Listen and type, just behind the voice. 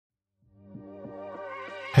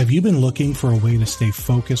Have you been looking for a way to stay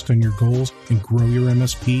focused on your goals and grow your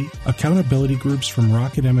MSP? Accountability groups from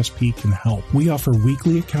Rocket MSP can help. We offer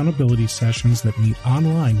weekly accountability sessions that meet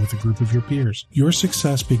online with a group of your peers. Your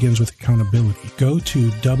success begins with accountability. Go to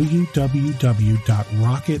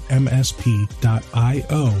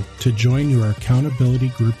www.rocketmsp.io to join your accountability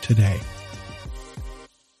group today.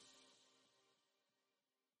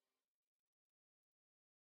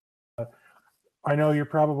 I know you're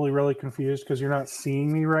probably really confused because you're not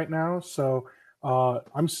seeing me right now. So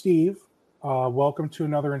I'm Steve. Welcome to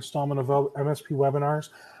another installment of MSP Webinars.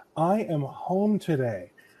 I am home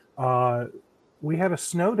today. We had a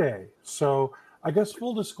snow day. So I guess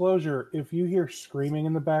full disclosure, if you hear screaming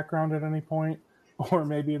in the background at any point, or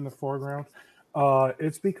maybe in the foreground,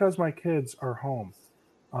 it's because my kids are home.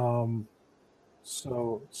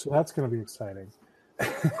 So that's going to be exciting.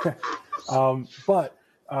 But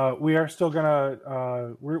we are still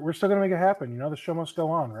gonna we're still gonna make it happen. You know, the show must go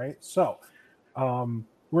on, right? So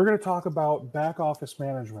we're gonna talk about back office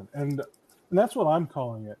management, and that's what I'm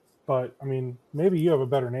calling it. But I mean, maybe you have a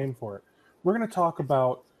better name for it. We're gonna talk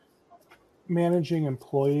about managing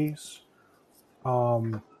employees,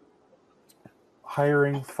 hiring,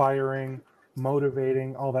 firing,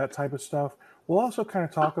 motivating, all that type of stuff. We'll also kind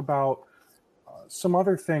of talk about some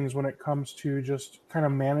other things when it comes to just kind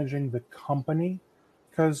of managing the company.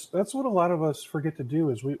 Because that's what a lot of us forget to do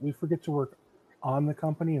is we forget to work on the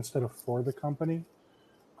company instead of for the company.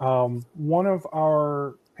 One of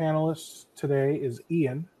our panelists today is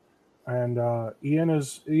Ian, and Ian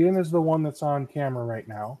is the one that's on camera right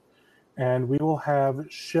now, and we will have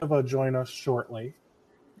Shiva join us shortly,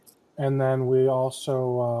 and then we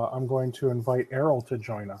also I'm going to invite Errol to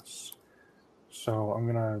join us. So I'm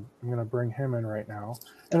gonna bring him in right now.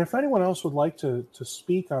 And if anyone else would like to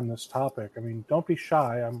speak on this topic, I mean, don't be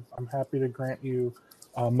shy. I'm happy to grant you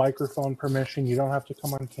microphone permission. You don't have to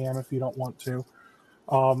come on cam if you don't want to.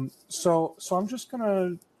 So I'm just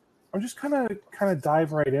gonna kind of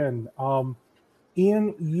dive right in.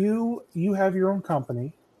 Ian, you have your own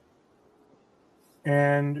company,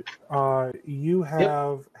 and you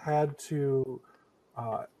have had to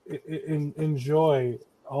enjoy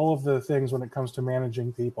all of the things when it comes to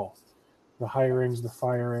managing people, the hirings, the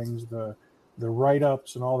firings, the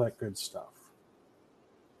write-ups, and all that good stuff.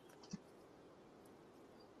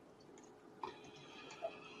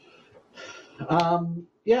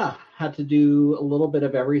 Yeah, had to do a little bit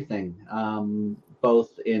of everything,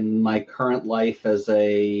 both in my current life as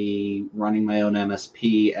running my own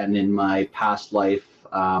MSP and in my past life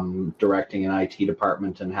directing an IT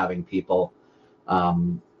department and having people.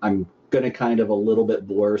 I'm going to kind of a little bit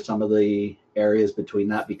blur some of the areas between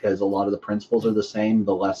that because a lot of the principles are the same,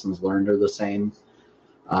 the lessons learned are the same.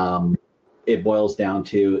 It boils down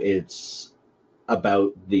to it's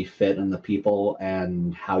about the fit and the people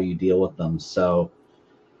and how you deal with them. So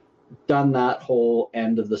done that whole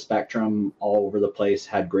end of the spectrum all over the place,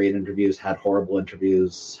 had great interviews, had horrible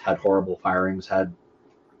interviews, had horrible firings, had,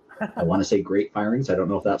 I want to say great firings. I don't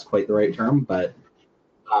know if that's quite the right term, but,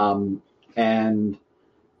 and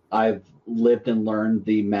I've lived and learned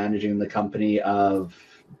the managing the company of,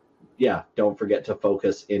 don't forget to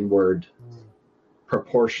focus inward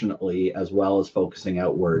proportionately as well as focusing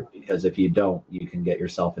outward, because if you don't, you can get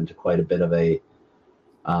yourself into quite a bit of a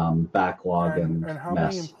backlog and how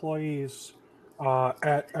mess. many employees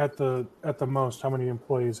at the most, how many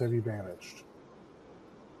employees have you managed?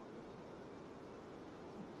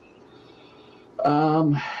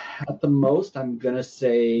 At the most, I'm going to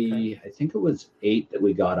say, I think it was 8 that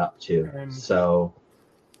we got up to. So,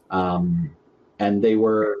 and they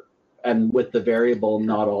were, and with the variable,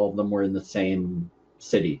 not all of them were in the same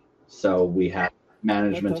city. So we had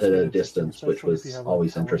management at a distance, which was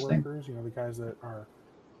always interesting. You know, the guys that are,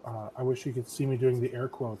 I wish you could see me doing the air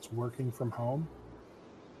quotes, working from home.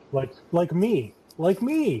 Like me.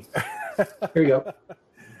 Here you go.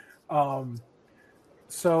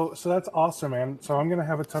 So that's awesome, man. So I'm going to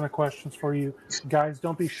have a ton of questions for you. Guys,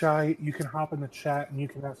 don't be shy. You can hop in the chat and you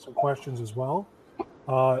can ask some questions as well.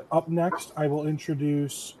 Up next, I will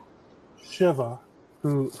introduce Shiva,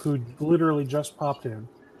 who literally just popped in.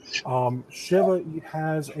 Shiva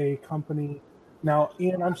has a company. Now,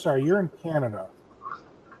 Ian, I'm sorry, you're in Canada.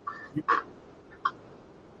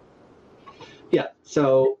 Yeah,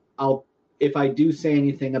 so if I do say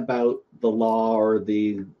anything about the law or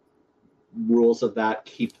the rules of that,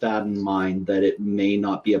 keep that in mind, that it may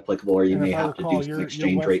not be applicable, or you may have to do some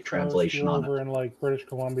exchange rate translation on it. You're over in like British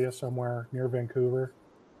Columbia, somewhere near Vancouver.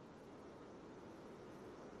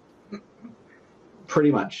 Pretty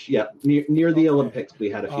much, yeah. Near the Olympics we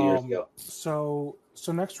had a few years ago. So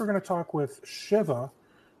next we're going to talk with Shiva,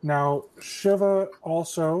 Now, Shiva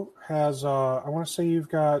also has, I want to say you've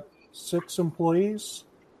got 6 employees.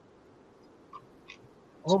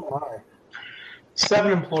 Oh, my.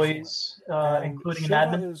 7 employees, And including an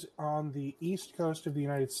Shiva admin. is on the east coast of the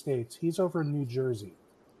United States. He's over in New Jersey.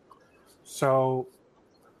 So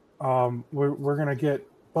we're going to get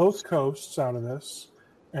both coasts out of this,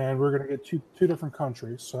 and we're going to get two different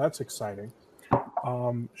countries. So that's exciting.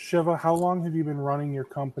 Shiva, how long have you been running your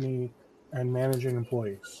company and managing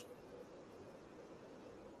employees?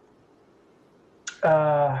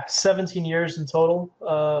 17 years in total.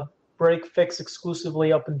 Break fix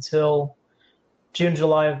exclusively up until June,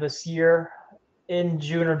 July of this year. In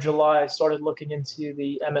June or July, I started looking into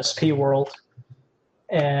the MSP world,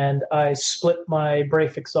 and I split my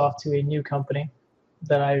break fix off to a new company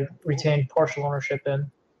that I retained partial ownership in.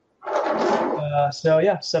 So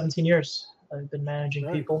yeah, 17 years I've been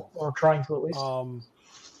managing people, or trying to at least. All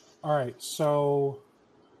right, so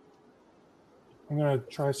I'm going to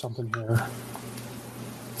try something here.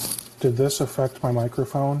 Did this affect my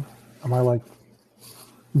microphone? Am I like...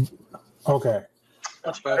 Okay.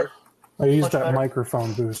 Much better. I used that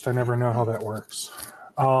microphone boost. I never know how that works.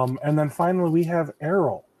 And then finally we have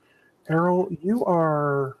Errol. Errol,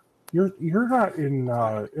 you're not in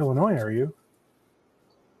Illinois, are you?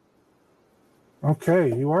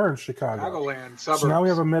 Okay, you are in Chicago. Chicagoland, suburbs. So now we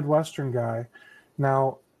have a Midwestern guy.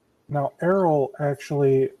 Now Errol,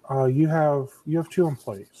 actually, you have 2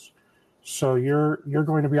 employees. So you're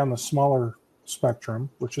going to be on the smaller spectrum,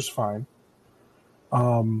 which is fine.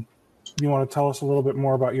 You want to tell us a little bit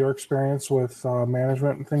more about your experience with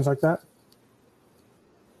management and things like that?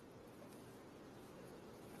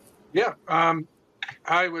 Yeah,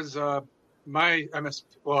 I was I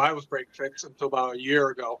was break fix until about a year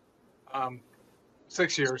ago,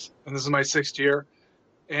 6 years, and this is my 6th year.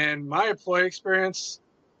 And my employee experience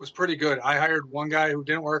was pretty good. I hired one guy who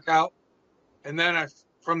didn't work out, and then I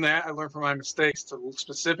learned from my mistakes to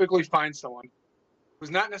specifically find someone who's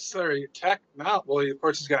not necessarily tech knowledge. Well, of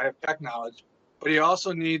course, he's got to have tech knowledge, but he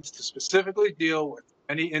also needs to specifically deal with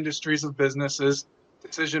any industries of businesses,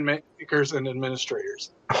 decision makers, and administrators.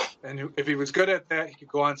 And if he was good at that, he could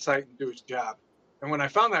go on site and do his job. And when I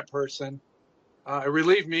found that person, it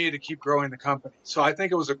relieved me to keep growing the company. So I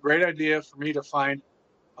think it was a great idea for me to find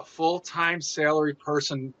a full-time salary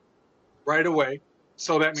person right away.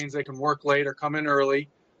 So that means they can work late or come in early.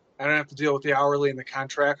 I don't have to deal with the hourly and the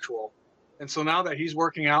contractual. And so now that he's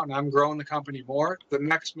working out and I'm growing the company more, the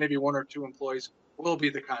next maybe 1 or 2 employees will be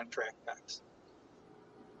the contract techs.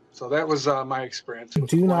 So that was my experience.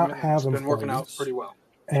 Do not have it's been employees. Working out pretty well.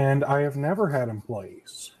 And I have never had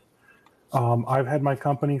employees. I've had my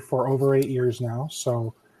company for over 8 years now,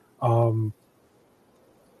 so I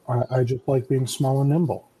just like being small and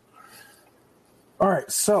nimble. All right,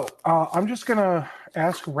 so I'm just going to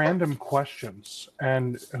ask random questions,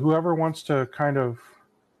 and whoever wants to kind of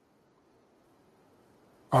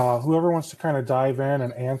dive in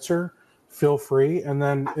and answer, feel free. And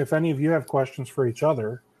then if any of you have questions for each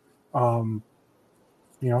other,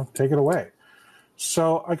 take it away.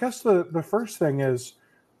 So I guess the first thing is,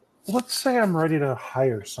 let's say I'm ready to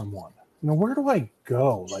hire someone. Where do I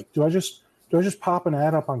go? Like, do I just pop an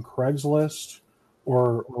ad up on Craigslist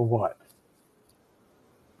or what?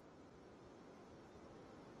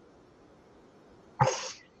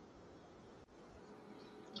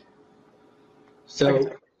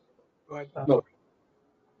 So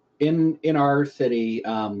in our city,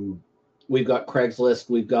 we've got Craigslist.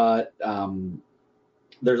 We've got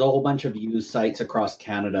there's a whole bunch of used sites across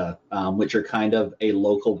Canada, which are kind of a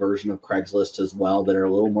local version of Craigslist as well, that are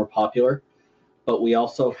a little more popular. But we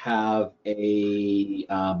also have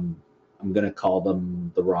I'm going to call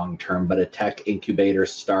them the wrong term, but a tech incubator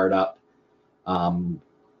startup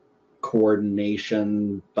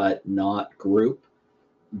coordination, but not group,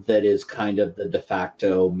 that is kind of the de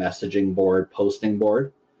facto messaging board, posting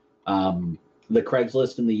board. The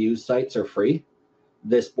Craigslist and the used sites are free.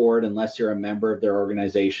 This board, unless you're a member of their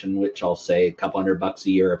organization, which I'll say a couple $100 a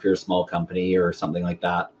year if you're a small company or something like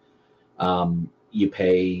that, you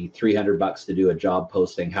pay $300 to do a job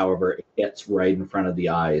posting. However, it gets right in front of the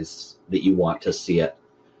eyes that you want to see it.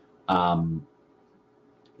 The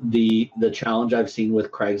challenge I've seen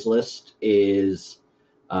with Craigslist is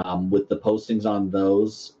with the postings on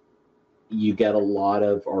those, you get a lot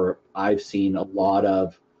of, or I've seen a lot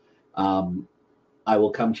of, I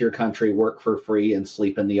will come to your country, work for free, and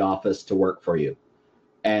sleep in the office to work for you.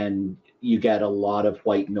 And you get a lot of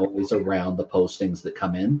white noise around the postings that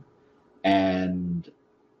come in. And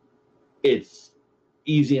it's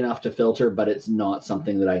easy enough to filter, but it's not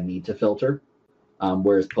something that I need to filter.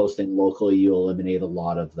 Whereas posting locally, you eliminate a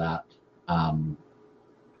lot of that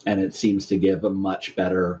and it seems to give a much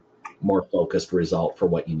better, more focused result for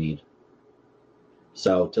what you need.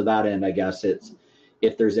 So to that end, I guess it's,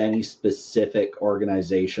 if there's any specific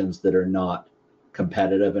organizations that are not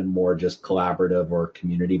competitive and more just collaborative or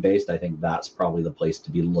community based, I think that's probably the place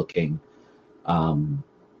to be looking,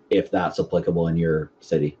 if that's applicable in your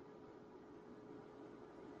city.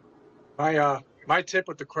 My tip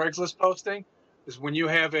with the Craigslist posting is, when you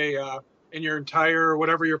have a in your entire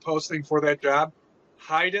whatever you're posting for that job,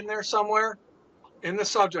 hide in there somewhere in the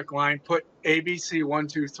subject line, put ABC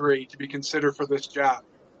 123 to be considered for this job,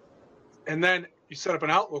 and then you set up an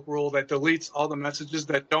Outlook rule that deletes all the messages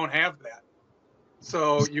that don't have that,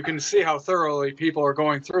 so you can see how thoroughly people are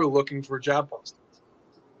going through looking for job postings.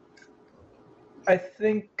 I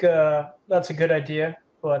think that's a good idea,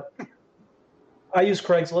 but I use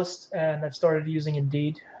Craigslist, and I've started using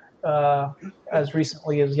Indeed as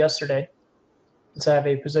recently as yesterday, since I have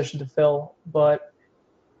a position to fill. But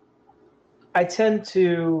I tend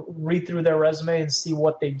to read through their resume and see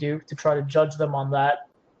what they do to try to judge them on that,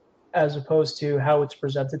 as opposed to how it's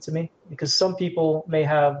presented to me. Because some people may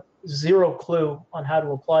have zero clue on how to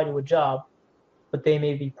apply to a job, but they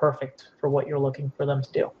may be perfect for what you're looking for them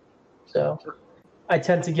to do. So I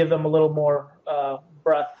tend to give them a little more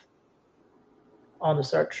breadth on the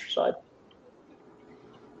search side.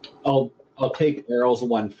 I'll take Errol's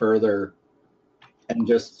one further and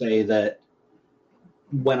just say that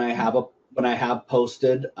when I have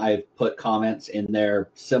posted, I've put comments in there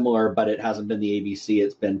similar, but it hasn't been the ABC.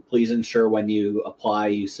 It's been, please ensure when you apply,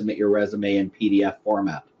 you submit your resume in PDF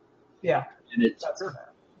format. Yeah. And it's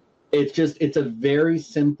a very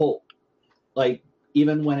simple, like,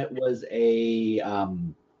 even when it was a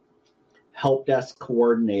help desk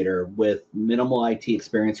coordinator with minimal IT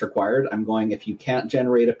experience required, I'm going, if you can't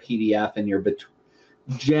generate a PDF and you're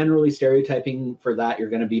generally stereotyping for that, you're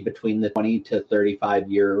going to be between the 20 to 35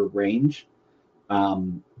 year range,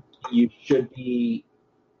 you should be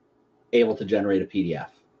able to generate a PDF.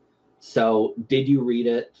 So did you read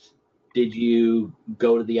it? Did you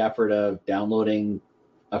go to the effort of downloading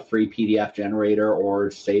a free PDF generator or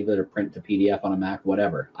save it or print to PDF on a Mac,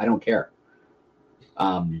 whatever? I don't care.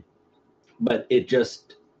 But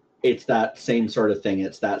it's that same sort of thing.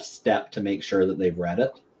 It's that step to make sure that they've read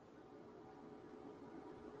it.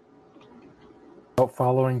 About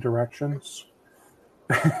following directions.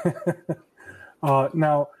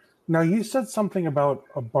 Now you said something about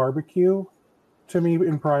a barbecue to me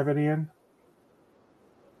in private, Ian.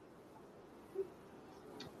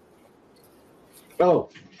 Oh,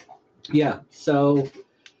 yeah. So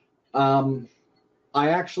I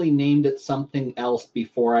actually named it something else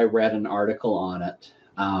before I read an article on it.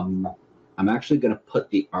 I'm actually going to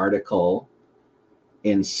put the article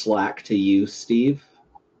in Slack to you, Steve.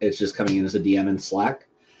 It's just coming in as a DM in Slack.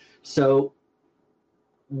 So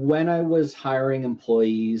when I was hiring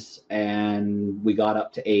employees and we got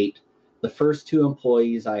up to 8, the first 2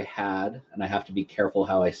 employees I had, and I have to be careful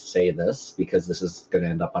how I say this because this is going to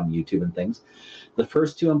end up on YouTube and things. The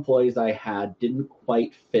first 2 employees I had didn't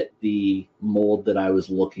quite fit the mold that I was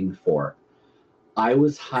looking for. I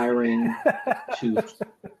was hiring to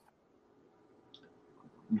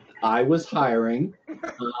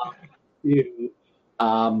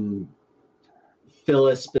fill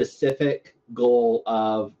a specific goal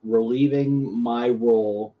of relieving my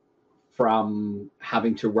role from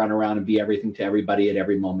having to run around and be everything to everybody at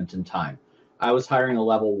every moment in time. I was hiring a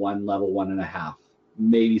level 1, level 1.5,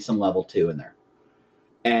 maybe some level 2 in there.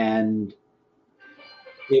 And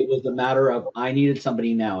it was a matter of, I needed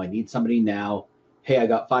somebody now. I need somebody now. Hey, I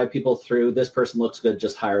got 5 people through. This person looks good.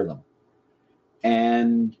 Just hire them.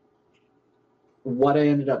 And what I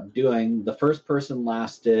ended up doing, the first person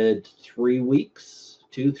lasted 3 weeks,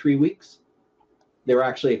 2-3 weeks. They were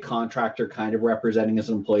actually a contractor kind of representing as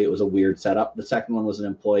an employee. It was a weird setup. The second one was an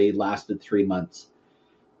employee, lasted 3 months.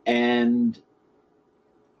 And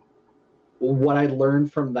what I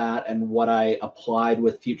learned from that and what I applied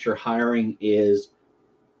with future hiring is,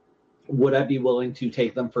 would I be willing to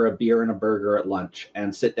take them for a beer and a burger at lunch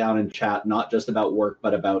and sit down and chat, not just about work,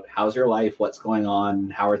 but about how's your life, what's going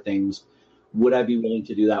on, how are things? Would I be willing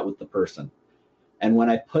to do that with the person? And when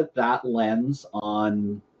I put that lens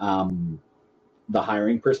on the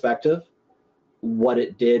hiring perspective, what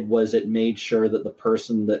it did was it made sure that the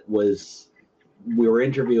person that we were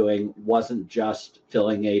interviewing wasn't just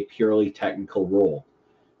filling a purely technical role.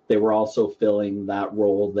 They were also filling that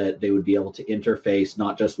role that they would be able to interface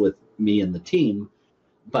not just with me and the team,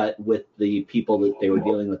 but with the people that they were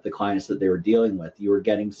dealing with, the clients that they were dealing with. You were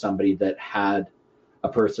getting somebody that had a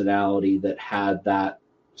personality, that had that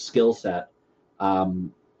skill set,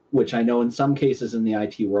 which I know in some cases in the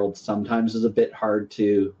IT world sometimes is a bit hard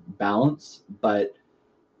to balance, but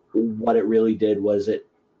what it really did was it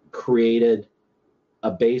created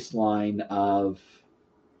a baseline of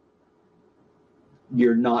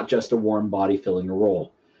you're not just a warm body filling a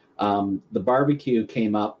role. The barbecue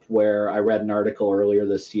came up where I read an article earlier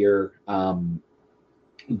this year.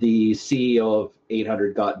 The CEO of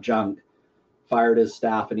 800 Got Junk fired his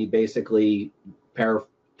staff, and he basically,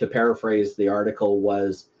 to paraphrase the article,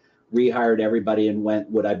 was rehired everybody and went,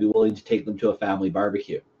 would I be willing to take them to a family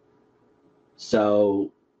barbecue?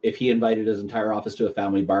 So if he invited his entire office to a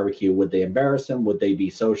family barbecue, would they embarrass him? Would they be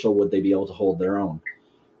social? Would they be able to hold their own?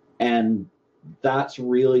 And that's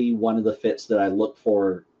really one of the fits that I look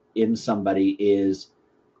for in somebody is,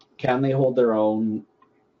 can they hold their own?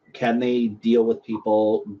 Can they deal with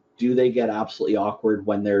people? Do they get absolutely awkward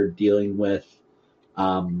when they're dealing with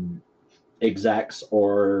execs,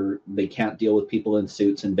 or they can't deal with people in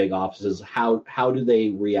suits in big offices? How do they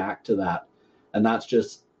react to that? And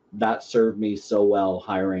that served me so well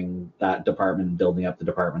hiring that department and building up the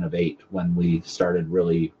department of 8 when we started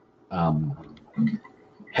really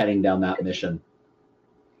heading down that mission.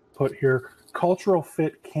 Put here, cultural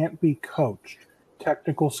fit can't be coached.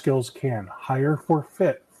 Technical skills can. Hire for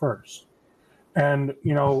fit first. And,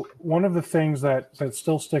 one of the things that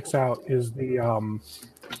still sticks out is the,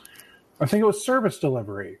 I think it was service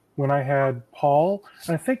delivery when I had Paul.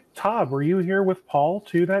 And I think, Todd, were you here with Paul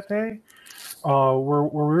too that day? Where we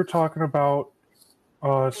were talking about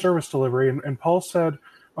service delivery. And Paul said,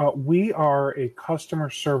 we are a customer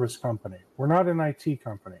service company. We're not an IT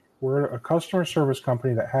company. We're a customer service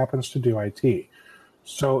company that happens to do IT.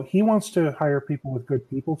 So he wants to hire people with good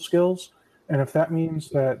people skills. And if that means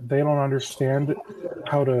that they don't understand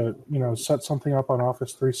how to, set something up on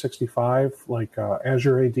Office 365, like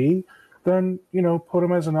Azure AD, then, put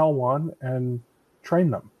them as an L1 and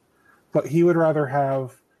train them. But he would rather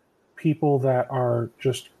have people that are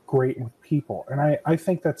just great with people. And I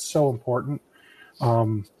think that's so important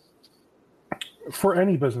for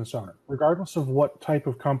any business owner, regardless of what type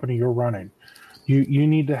of company you're running. You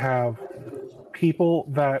need to have people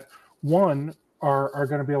that, one, are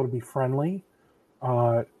going to be able to be friendly, 2,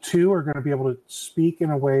 are going to be able to speak in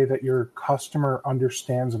a way that your customer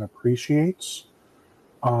understands and appreciates,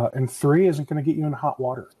 and 3 isn't going to get you in hot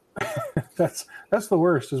water. That's the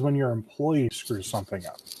worst, is when your employee screws something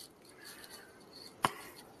up.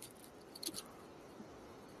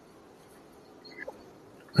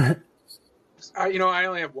 I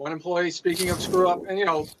only have one employee, speaking of screw up,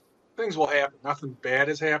 and things will happen. Nothing bad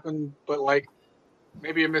has happened, but like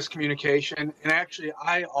maybe a miscommunication. And actually,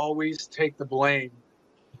 I always take the blame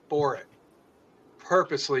for it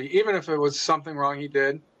purposely, even if it was something wrong he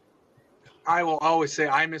did. I will always say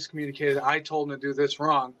I miscommunicated. I told him to do this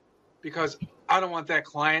wrong, because I don't want that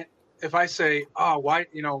client. If I say, oh, why,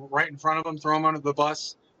 right in front of him, throw him under the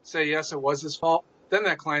bus, say, yes, it was his fault, then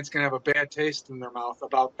that client's going to have a bad taste in their mouth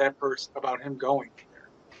about that person, about him going there.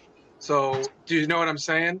 So do you know what I'm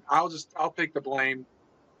saying? I'll take the blame,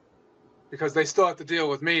 because they still have to deal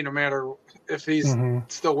with me no matter if he's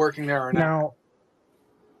still working there or not. Now,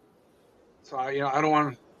 so I don't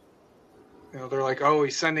want to, they're like, oh,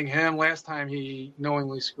 he's sending him. Last time he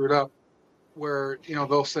knowingly screwed up, where,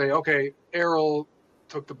 they'll say, okay, Errol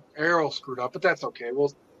screwed up, but that's okay.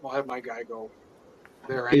 We'll have my guy go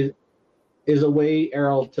there. Is a way,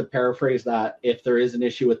 Errol, to paraphrase that, if there is an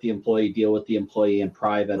issue with the employee, deal with the employee in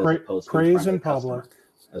private as opposed to praise in public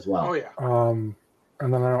as well. Oh, yeah.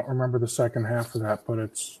 And then I don't remember the second half of that, but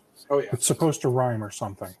it's supposed to rhyme or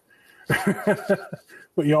something.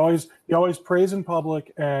 But you always praise in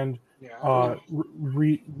public and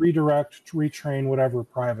redirect, retrain, whatever,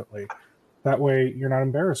 privately. That way you're not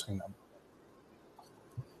embarrassing them.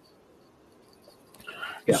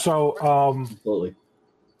 Yeah. So absolutely.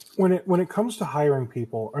 When it comes to hiring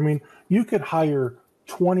people, I mean, you could hire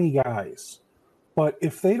 20 guys, but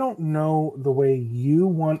if they don't know the way you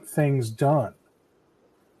want things done,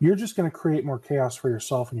 you're just going to create more chaos for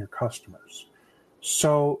yourself and your customers.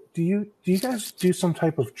 So do you guys do some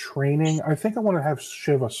type of training? I think I want to have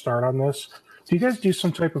Shiva start on this. Do you guys do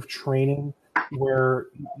some type of training where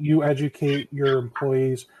you educate your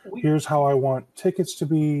employees? Here's how I want tickets to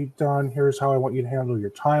be done. Here's how I want you to handle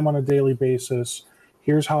your time on a daily basis.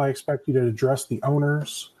 Here's how I expect you to address the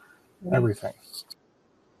owners, everything.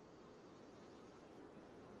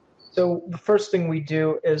 So the first thing we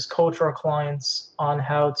do is coach our clients on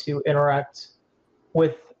how to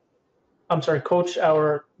coach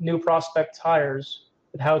our new prospect hires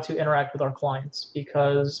with how to interact with our clients.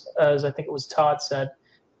 Because as I think it was Todd said,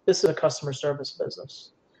 this is a customer service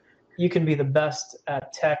business. you can be the best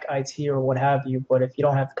at tech, IT, or what have you, but if you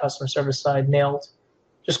don't have the customer service side nailed,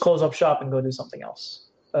 just close up shop and go do something else.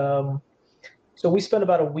 So we spent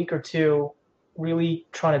about a week or two really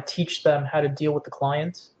trying to teach them how to deal with the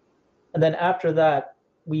client. And then after that,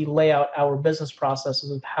 we lay out our business processes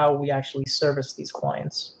of how we actually service these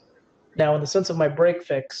clients. Now, in the sense of my break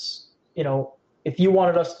fix, if you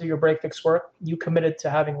wanted us to do your break fix work, you committed to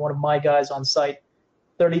having one of my guys on site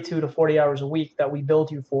 32 to 40 hours a week that we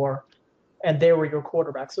billed you for, and they were your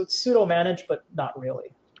quarterback. So it's pseudo-managed, but not really.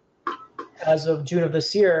 As of June of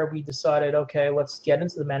this year, we decided, okay, let's get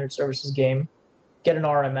into the managed services game, get an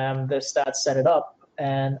RMM, this, that, set it up.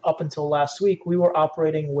 And up until last week, we were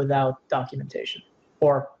operating without documentation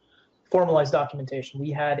or formalized documentation.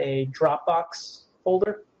 We had a Dropbox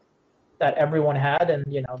folder that everyone had, and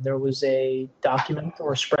there was a document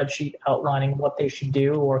or a spreadsheet outlining what they should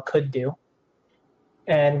do or could do.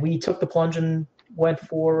 And we took the plunge and went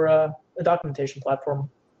for a documentation platform.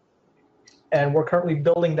 And we're currently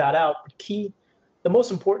building that out. The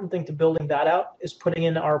most important thing to building that out is putting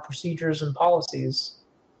in our procedures and policies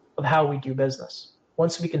of how we do business.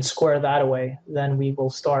 Once we can square that away, then we will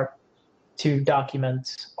start to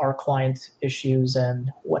document our client issues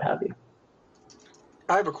and what have you.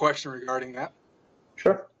 I have a question regarding that.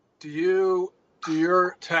 Sure. Do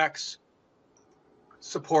your techs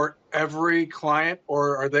support every client,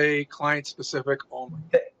 or are they client specific only?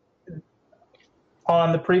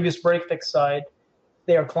 On the previous break fix side,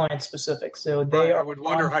 they are client specific. So they I would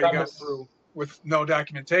wonder how you got through with no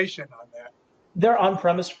documentation on that. They're on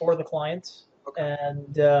premise for the client. Okay.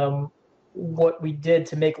 And what we did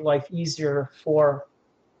to make life easier for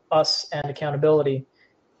us and accountability,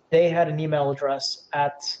 they had an email address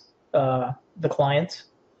at the client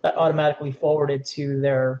that automatically forwarded to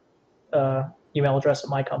their email address at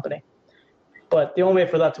my company. But the only way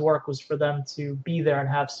for that to work was for them to be there and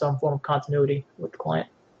have some form of continuity with the client.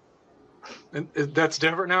 And that's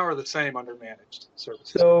different now, or the same under managed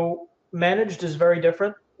services? So managed is very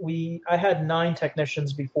different. I had 9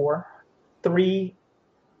 technicians before. 3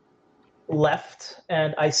 left,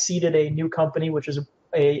 and I seeded a new company, which is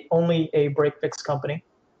only a break fix company,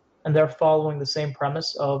 and they're following the same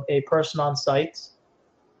premise of a person on site.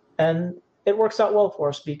 And it works out well for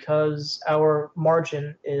us because our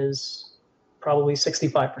margin is probably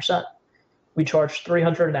 65%. We charge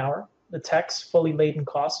 $300 an hour. The tech's fully laden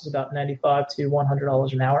cost is about $95 to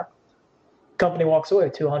 $100 an hour. Company walks away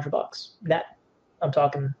with $200 net. I'm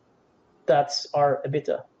talking, that's our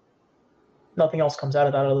EBITDA. Nothing else comes out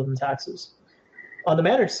of that other than taxes. On the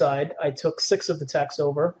managed side, I took 6 of the techs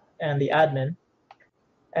over and the admin,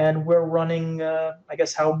 and we're running, I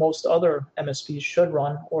guess, how most other MSPs should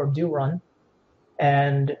run or do run.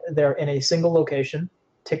 And they're in a single location.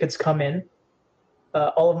 Tickets come in.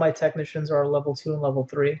 All of my technicians are level 2 and level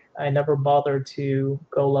 3. I never bothered to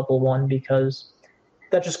go level 1 because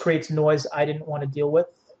that just creates noise I didn't want to deal with.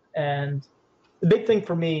 And the big thing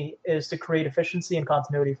for me is to create efficiency and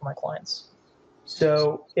continuity for my clients.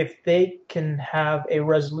 So if they can have a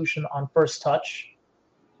resolution on first touch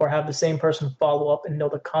or have the same person follow up and know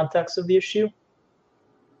the context of the issue,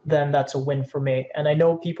 then that's a win for me. And I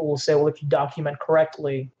know people will say, well, if you document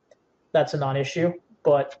correctly, that's a non-issue.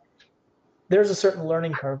 But there's a certain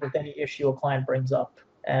learning curve with any issue a client brings up.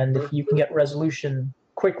 And if you can get resolution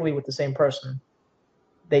quickly with the same person,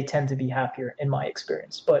 they tend to be happier in my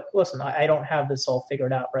experience. But listen, I don't have this all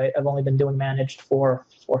figured out, right? I've only been doing managed for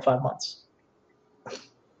 4 or 5 months.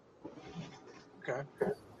 Okay.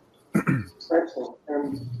 Excellent.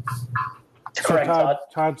 Correct, Todd.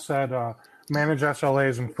 Todd said manage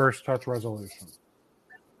SLAs and first touch resolution.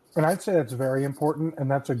 And I'd say that's very important,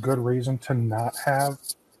 and that's a good reason to not have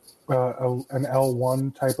an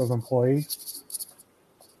L1 type of employee.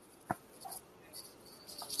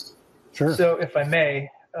 Sure. So if I may,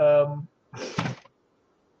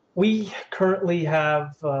 we currently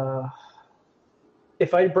have,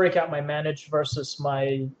 if I break out my managed versus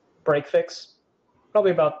my break fix,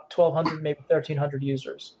 probably about 1,200, maybe 1,300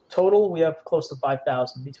 users. Total, we have close to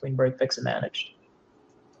 5,000 between break fix and managed.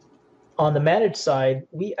 On the managed side,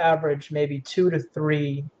 we average maybe 2 to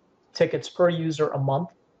 3 tickets per user a month.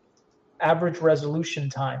 Average resolution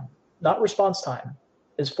time, not response time,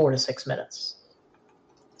 is 4 to 6 minutes.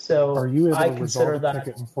 So are you able I to consider resolve a that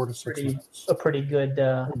ticket in 4 to 6 minutes? a pretty good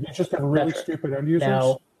You just have really metric. stupid end users?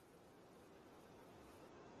 Now,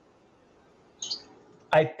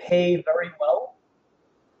 I pay very well.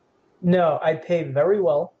 No, I pay very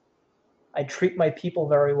well. I treat my people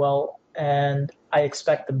very well, and I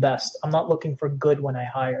expect the best. I'm not looking for good when I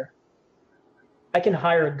hire. I can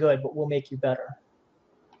hire good, but we'll make you better.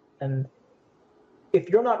 And if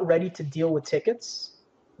you're not ready to deal with tickets,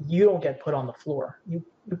 you don't get put on the floor.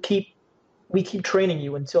 We keep training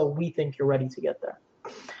you until we think you're ready to get there.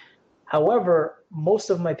 However, most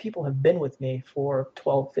of my people have been with me for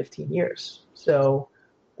 12, 15 years. So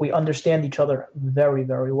we understand each other very,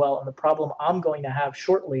 very well. And the problem I'm going to have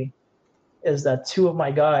shortly is that 2 of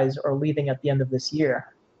my guys are leaving at the end of this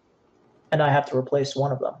year, and I have to replace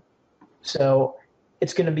one of them. So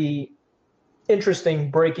it's going to be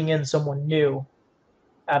interesting breaking in someone new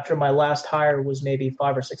after my last hire was maybe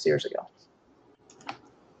 5 or 6 years ago.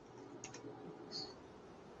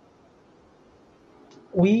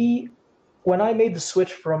 When I made the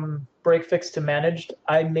switch from break fix to managed,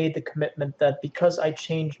 I made the commitment that because I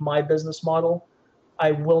changed my business model,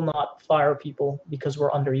 I will not fire people because we're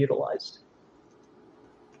underutilized.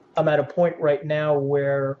 I'm at a point right now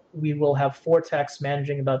where we will have 4 techs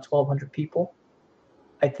managing about 1,200 people.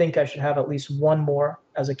 I think I should have at least one more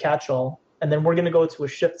as a catch-all. And then we're going to go to a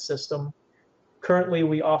shift system. Currently,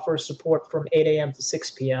 we offer support from 8 a.m. to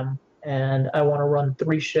 6 p.m. And I want to run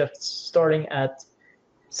 3 shifts starting at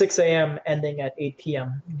 6 a.m. ending at 8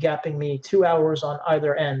 p.m., gapping me 2 hours on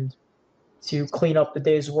either end to clean up the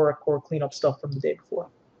day's work or clean up stuff from the day before.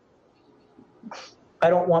 I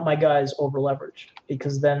don't want my guys over leveraged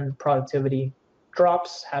because then productivity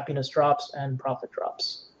drops, happiness drops, and profit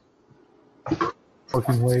drops.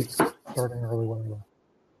 Working late, starting early, whatever.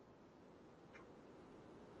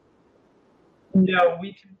 No,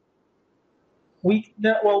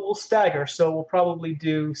 we'll stagger. So we'll probably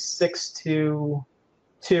do 6 to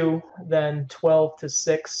 2, then 12 to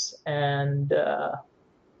 6, and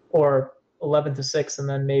or 11 to 6, and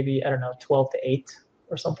then maybe, I don't know, 12 to 8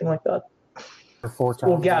 or something like that. Or 4 times.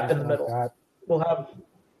 We'll gap in the middle. We'll have.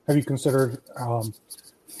 Have you considered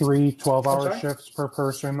 3 12-hour shifts per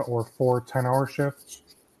person or 4 10-hour shifts?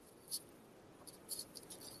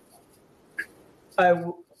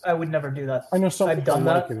 I would never do that. I know some I've people done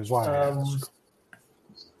like that. it, is why I ask.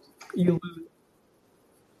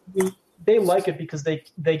 They like it because they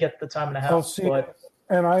get the time and a half. Oh, see, but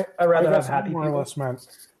and I'd rather have guess happy more people. or less meant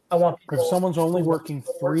I want people. if someone's only working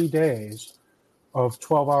 3 days of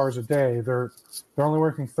 12 hours a day, they're only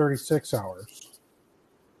working 36 hours.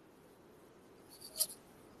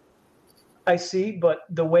 I see, but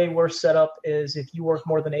the way we're set up is if you work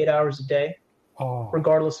more than 8 hours a day,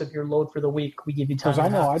 regardless of your load for the week, we give you time. Because I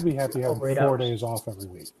know I'd be happy having 4 hours. days off every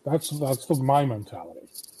week. That's my mentality.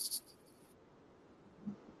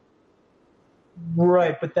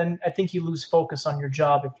 Right, but then I think you lose focus on your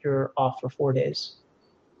job if you're off for 4 days.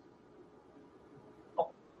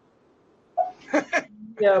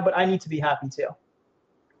 Yeah, but I need to be happy too.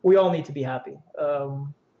 We all need to be happy.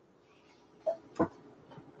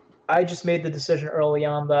 I just made the decision early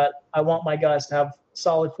on that I want my guys to have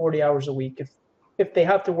solid 40 hours a week. If they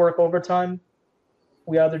have to work overtime,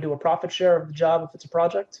 we either do a profit share of the job if it's a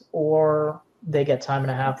project, or they get time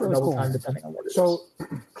and a half or double time, depending on what it is. So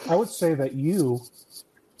I would say that you've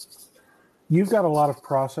got a lot of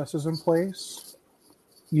processes in place.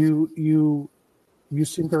 You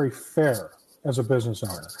seem very fair as a business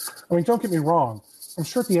owner. I mean, don't get me wrong. I'm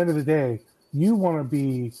sure at the end of the day, you want to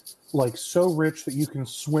be like so rich that you can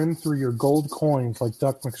swim through your gold coins like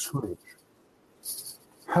Duck McScrooge.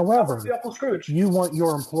 However, you want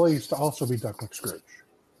your employees to also be Duck McScrooge.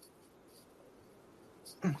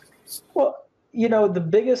 Well, the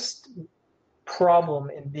biggest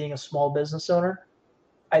problem in being a small business owner,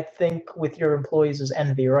 I think, with your employees is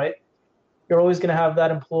envy, right? You're always going to have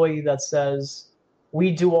that employee that says, we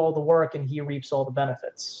do all the work and he reaps all the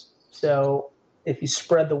benefits. So if you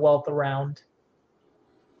spread the wealth around,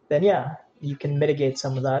 then yeah, you can mitigate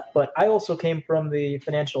some of that. But I also came from the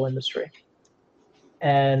financial industry.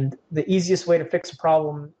 And the easiest way to fix a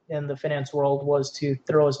problem in the finance world was to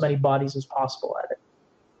throw as many bodies as possible at it.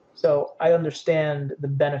 So I understand the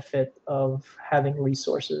benefit of having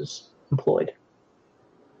resources employed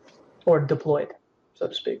or deployed, so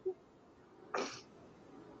to speak.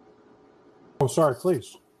 Oh, sorry,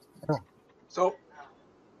 please. Yeah. So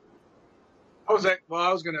I was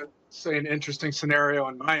going to say an interesting scenario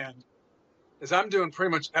on my end is I'm doing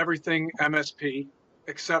pretty much everything MSP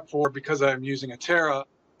except for, because I'm using Atera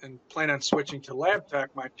and plan on switching to LabTech,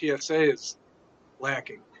 my PSA is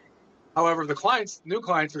lacking. However, the new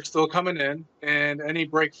clients are still coming in, and any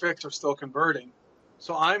break fix are still converting.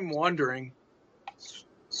 So I'm wondering,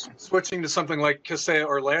 switching to something like Kaseya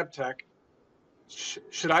or LabTech,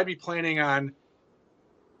 should I be planning on?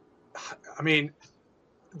 I mean,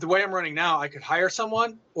 the way I'm running now, I could hire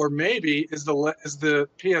someone, or maybe is the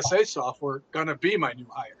PSA software going to be my new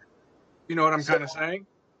hire? You know what I'm kind of saying?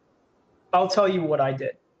 I'll tell you what I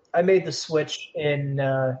did. I made the switch in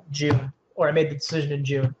June, or I made the decision in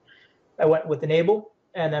June. I went with Enable,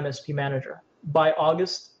 and MSP Manager. By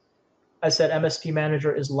August, I said MSP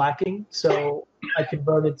Manager is lacking, so I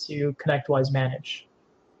converted to ConnectWise Manage.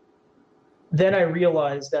 Then I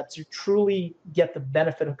realized that to truly get the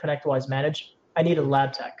benefit of ConnectWise Manage, I needed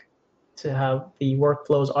LabTech to have the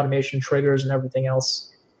workflows, automation, triggers, and everything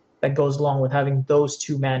else that goes along with having those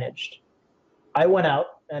two managed. I went out,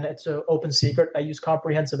 and it's an open secret. I use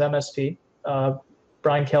Comprehensive MSP,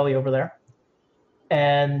 Brian Kelly over there,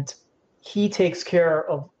 and he takes care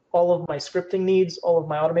of all of my scripting needs, all of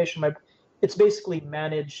my automation. It's basically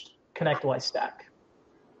managed ConnectWise stack.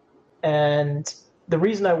 And the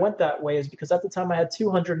reason I went that way is because at the time I had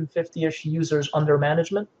 250-ish users under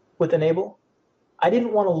management with N-able. I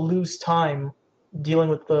didn't want to lose time dealing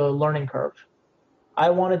with the learning curve. I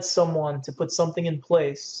wanted someone to put something in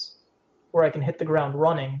place where I can hit the ground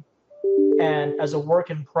running, and as a work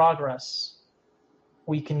in progress,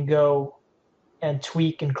 we can go and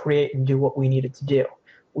tweak and create and do what we needed to do.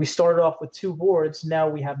 We started off with 2 boards, now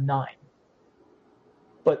we have 9.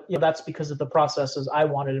 But that's because of the processes I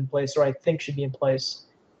wanted in place, or I think should be in place,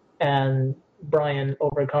 and Brian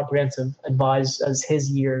over at Comprehensive advised as his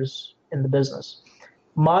years in the business.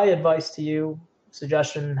 My advice to you,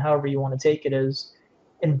 suggestion, however you want to take it, is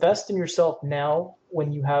invest in yourself now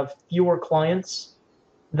when you have fewer clients.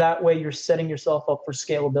 That way you're setting yourself up for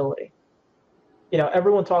scalability.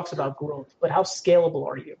 Everyone talks about growth, but how scalable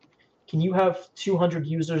are you? Can you have 200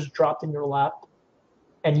 users dropped in your lap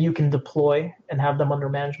and you can deploy and have them under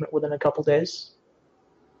management within a couple days?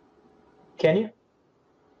 Can you?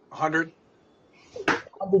 100?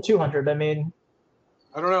 100, 200. I mean,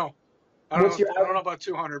 I don't know. I don't know about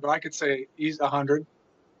 200, but I could say he's 100.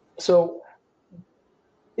 So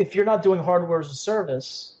if you're not doing hardware as a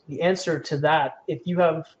service, the answer to that, if you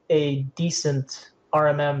have a decent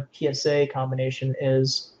RMM PSA combination,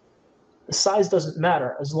 is the size doesn't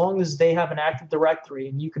matter. As long as they have an Active Directory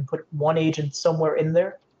and you can put one agent somewhere in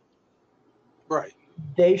there, right?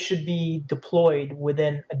 They should be deployed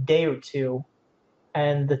within a day or two,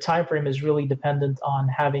 and the time frame is really dependent on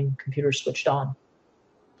having computers switched on.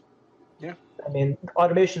 Yeah. I mean,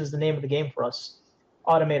 automation is the name of the game for us.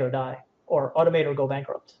 Automate or die, or automate or go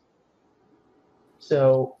bankrupt.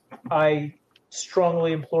 So I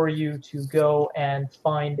strongly implore you to go and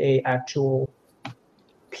find a actual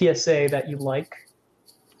PSA that you like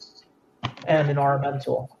and an RMM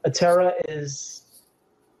tool. Atera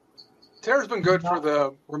Atera's been good for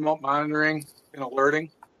the remote monitoring and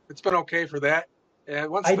alerting. It's been okay for that.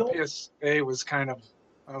 And once the PSA was kind of,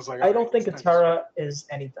 I was like, I don't think Atera is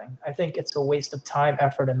anything. I think it's a waste of time,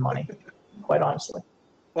 effort, and money, quite honestly.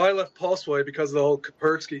 Well, I left Pulseway because of the whole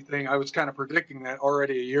Kaspersky thing. I was kind of predicting that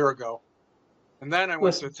already a year ago. And then I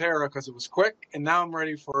went to Atera because it was quick, and now I'm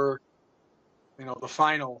ready for, the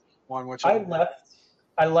final one, which I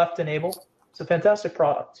left N-able. It's a fantastic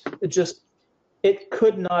product. It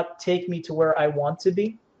could not take me to where I want to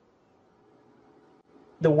be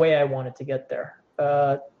the way I wanted to get there.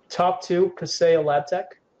 Top 2, Kaseya LabTech.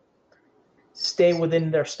 Stay within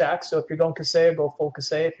their stack. So if you're going Kaseya, go full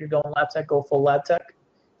Kaseya. If you're going LabTech, go full LabTech.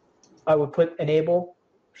 I would put N-able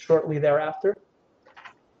shortly thereafter,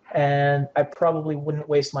 and I probably wouldn't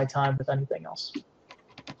waste my time with anything else.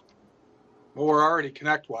 Well, we're already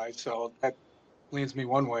ConnectWise, so that leans me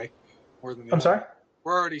one way more than the other. Sorry?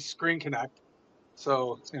 We're already Screen Connect,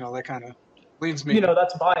 so, that kind of leans me.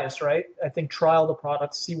 That's bias, right? I think trial the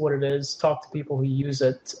product, see what it is, talk to people who use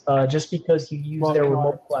it. Just because you use their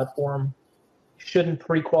remote platform shouldn't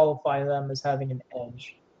pre-qualify them as having an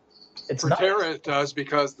edge. For Atera, it does,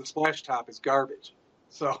 because the splash top is garbage.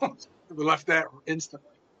 So we left that instantly.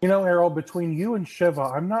 Errol, between you and Shiva,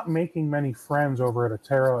 I'm not making many friends over at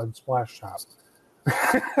Atera and Splash Top.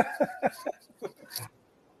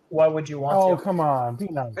 Why would you want to? Oh, come on. Be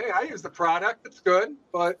nice. Hey, I use the product. It's good,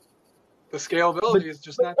 but the scalability is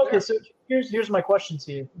just not there. Okay, so here's my question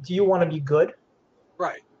to you. Do you want to be good?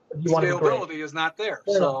 Right. Do you want to be great? Scalability is not there.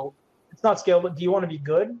 No. It's not scalable. Do you want to be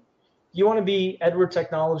good? Do you want to be Edward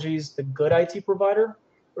Technologies, the good IT provider?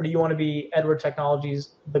 Or do you want to be Edward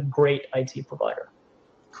Technologies, the great IT provider?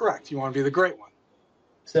 Correct. You want to be the great one.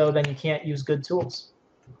 So then you can't use good tools.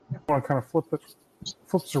 I want to kind of flip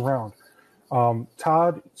this around.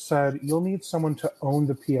 Todd said you'll need someone to own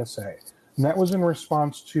the PSA. And that was in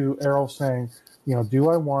response to Errol saying, do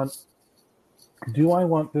I want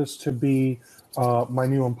this to be my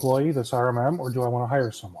new employee, this RMM, or do I want to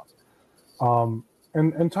hire someone?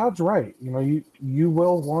 And Todd's right. You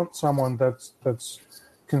will want someone that's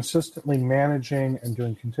consistently managing and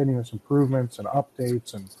doing continuous improvements and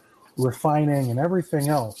updates and refining and everything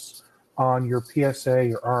else on your PSA,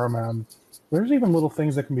 your RMM. There's even little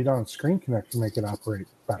things that can be done on Screen Connect to make it operate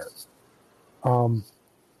better.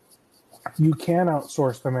 you can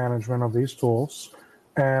outsource the management of these tools,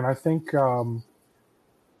 and I think that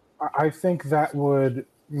would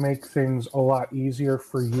make things a lot easier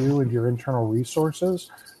for you and your internal resources.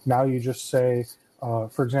 Now you just say,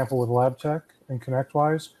 for example, with LabTech and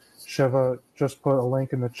ConnectWise, Shiva just put a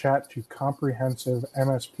link in the chat to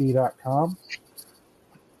comprehensivemsp.com.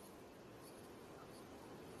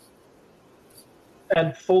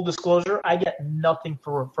 And full disclosure, I get nothing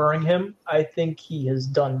for referring him. I think he has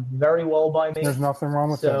done very well by me. There's nothing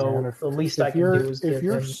wrong with that, man. So the least I can do is give him a if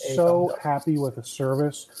you're so happy with a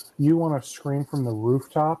service, you want to scream from the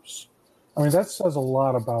rooftops. I mean, that says a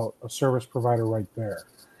lot about a service provider right there.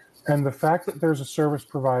 And the fact that there's a service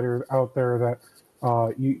provider out there that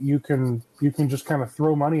you can just kind of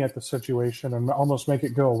throw money at the situation and almost make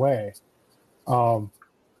it go away.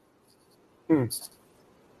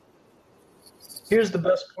 Here's the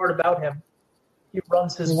best part about him. He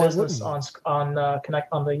runs his business on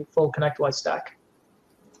the full ConnectWise stack.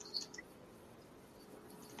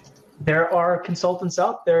 There are consultants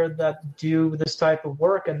out there that do this type of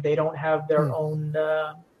work, and they don't have their own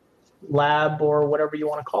lab or whatever you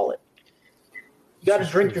want to call it. You got to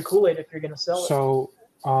drink your Kool-Aid if you're going to sell it. So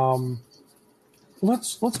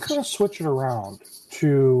let's kind of switch it around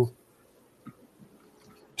to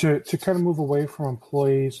kind of move away from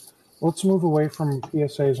employees. Let's move away from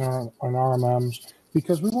PSAs and RMMs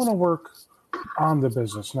because we want to work on the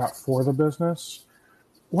business, not for the business.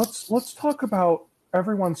 Let's talk about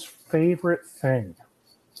everyone's favorite thing,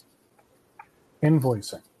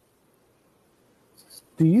 invoicing.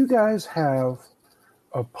 Do you guys have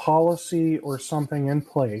a policy or something in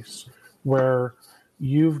place where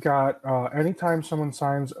you've got anytime someone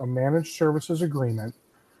signs a managed services agreement,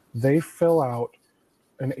 they fill out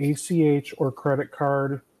an ACH or credit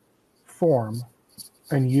card form,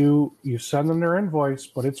 and you send them their invoice,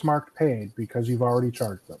 but it's marked paid because you've already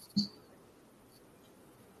charged them?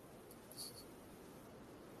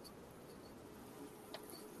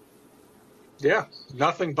 Yeah,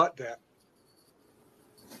 nothing but that.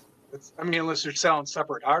 Unless you're selling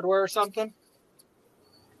separate hardware or something.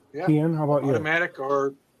 Yeah. Ian, how about automatic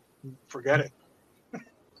or forget it.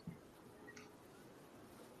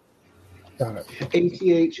 Got it.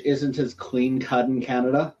 ACH isn't as clean cut in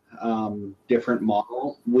Canada. Different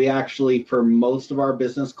model. We actually, for most of our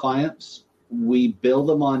business clients, we bill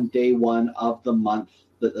them on day one of the month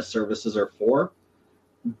that the services are for,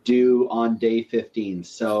 due on day 15.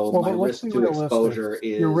 So my risk to exposure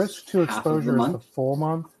is your risk to exposure is the full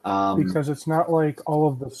month, because it's not like all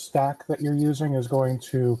of the stack that you're using is going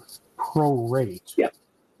to prorate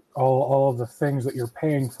all of the things that you're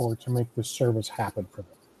paying for to make this service happen for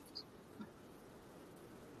them.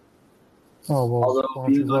 Oh, well,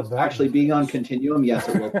 although being on Continuum, yes,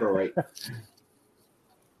 it will prorate.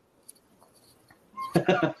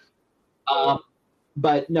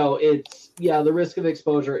 But no, the risk of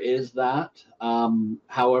exposure is that.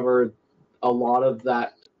 However, a lot of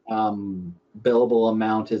that billable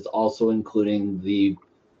amount is also including the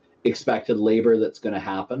expected labor that's going to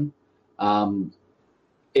happen.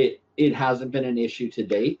 It hasn't been an issue to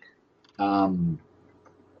date. I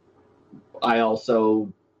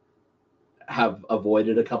also have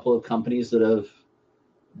avoided a couple of companies that have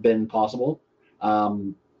been possible.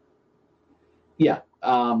 I'm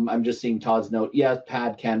just seeing Todd's note. Yeah,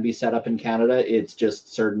 PAD can be set up in Canada. It's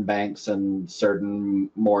just certain banks and certain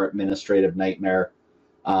more administrative nightmare.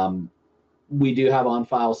 We do have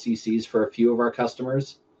on-file CCs for a few of our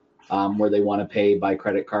customers where they want to pay by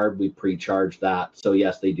credit card. We pre-charge that. So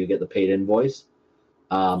yes, they do get the paid invoice.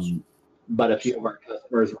 But a few of our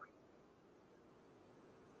customers...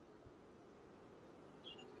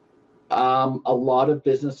 a lot of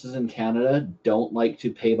businesses in Canada don't like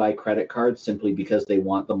to pay by credit card simply because they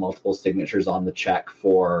want the multiple signatures on the check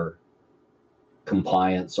for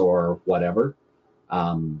compliance or whatever.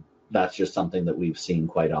 That's just something that we've seen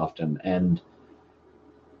quite often. And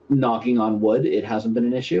knocking on wood, it hasn't been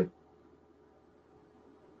an issue.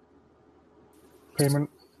 Payment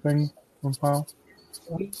thing on file?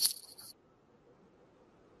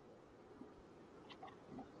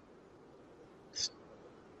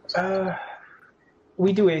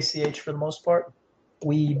 We do ACH for the most part.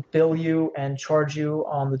 We bill you and charge you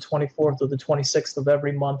on the 24th or the 26th of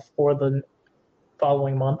every month for the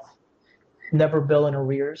following month. Never bill in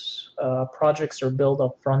arrears. Projects are billed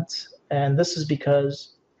up front. And this is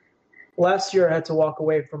because last year I had to walk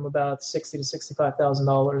away from about $60,000 to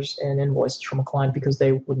 $65,000 in invoices from a client because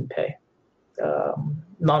they wouldn't pay.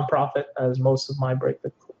 Nonprofit, as most of my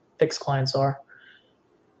break-fix clients are.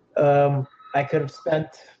 I could have spent,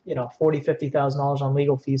 $40,000, $50,000 on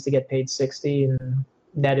legal fees to get paid $60 and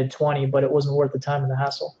netted $20, but it wasn't worth the time and the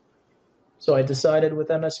hassle. So I decided with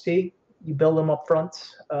MSP, you bill them up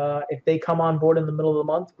front. If they come on board in the middle of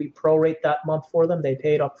the month, we prorate that month for them. They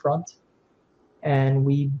pay it up front, and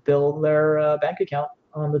we bill their bank account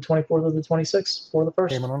on the 24th or the 26th for the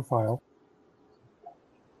first. Payment on file.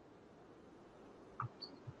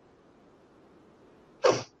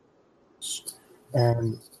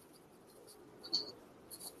 And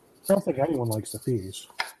I don't think anyone likes the fees.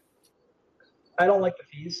 I don't like the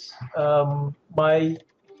fees. My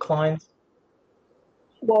clients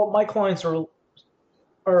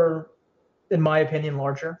are, in my opinion,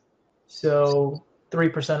 larger. So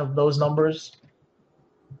 3% of those numbers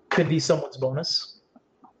could be someone's bonus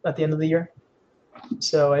at the end of the year.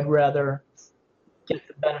 So I'd rather get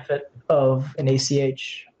the benefit of an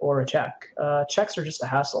ACH or a check. Checks are just a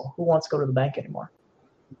hassle. Who wants to go to the bank anymore?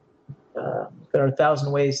 There are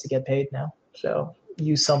 1,000 ways to get paid now. So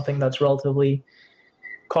use something that's relatively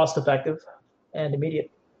cost effective and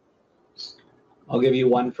immediate. I'll give you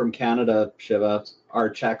one from Canada, Shiva. Our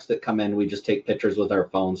checks that come in, we just take pictures with our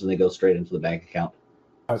phones and they go straight into the bank account.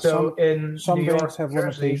 So in some New banks York, have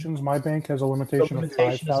Jersey, limitations. My bank has a limitation of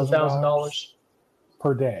limitation is $5,000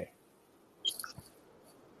 per day.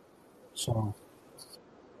 So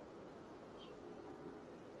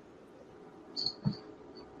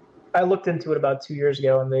I looked into it about 2 years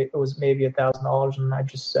ago, and it was maybe $1,000, and I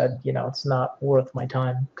just said, it's not worth my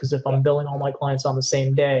time, because if I'm billing all my clients on the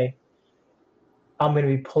same day, I'm going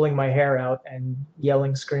to be pulling my hair out and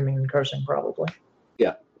yelling, screaming, and cursing probably.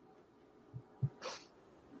 Yeah.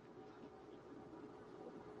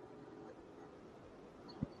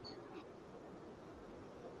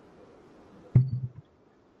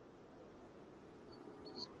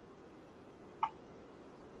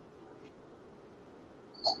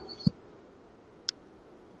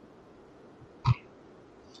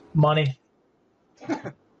 Money.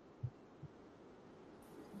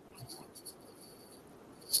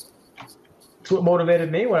 It's what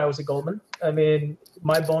motivated me when I was at Goldman. I mean,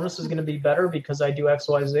 my bonus is going to be better because I do X,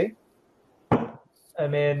 Y, Z. I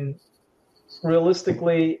mean,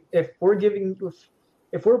 realistically, if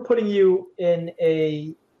we're putting you in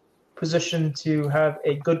a position to have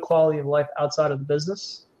a good quality of life outside of the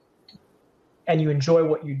business, and you enjoy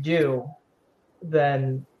what you do,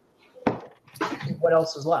 then what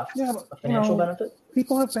else is left? yeah, but, A financial benefit?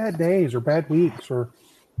 people have bad days or bad weeks, or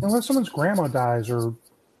unless someone's grandma dies or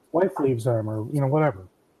wife leaves them, or whatever.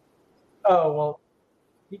 Oh, well,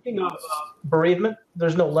 speaking of bereavement,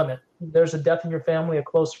 there's no limit. There's a death in your family, a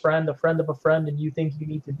close friend, a friend of a friend, and you think you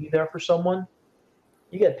need to be there for someone,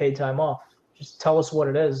 you get paid time off. Just tell us what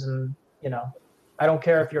it is, and, I don't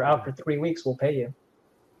care if you're out for 3 weeks, we'll pay you.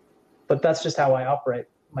 But that's just how I operate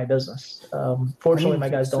my business. Fortunately, my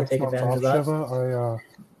guys don't take advantage of that. Shiva,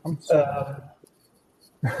 I'm sorry.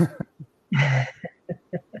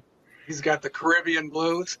 He's got the Caribbean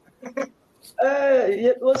blues.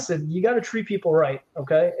 Listen, you got to treat people right,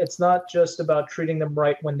 okay? It's not just about treating them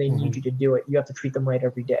right when they need you to do it. You have to treat them right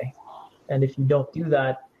every day. And if you don't do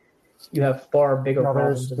that, you have far bigger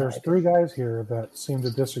problems. There's three guys here that seem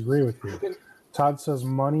to disagree with you. Todd says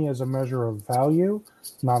money is a measure of value,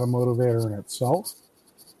 not a motivator in itself,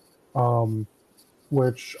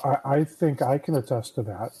 which I think I can attest to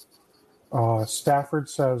that. Stafford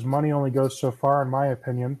says money only goes so far, in my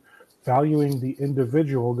opinion. Valuing the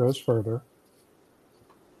individual goes further.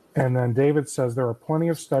 And then David says there are plenty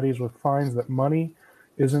of studies which finds that money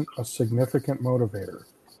isn't a significant motivator.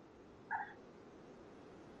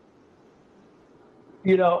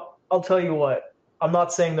 I'll tell you what. I'm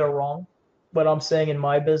not saying they're wrong, but I'm saying in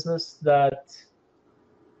my business that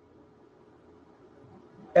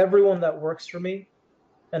everyone that works for me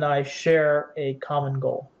and I share a common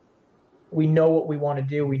goal. We know what we want to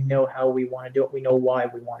do. We know how we want to do it. We know why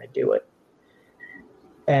we want to do it.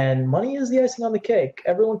 And money is the icing on the cake.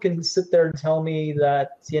 Everyone can sit there and tell me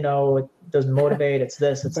that, it doesn't motivate, it's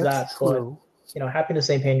this, it's That's that. true. But, happiness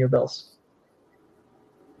ain't paying your bills.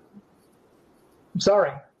 I'm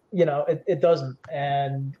sorry. It doesn't.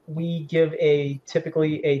 And we give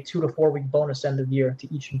typically a 2 to 4 week bonus end of year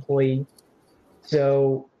to each employee.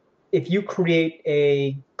 So if you create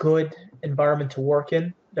a good environment to work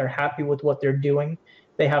in, they're happy with what they're doing,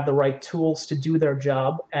 they have the right tools to do their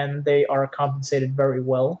job, and they are compensated very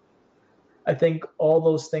well. I think all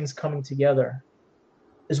those things coming together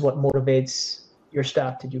is what motivates your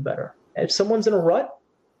staff to do better. If someone's in a rut,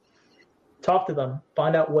 talk to them,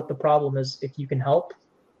 find out what the problem is. If you can help,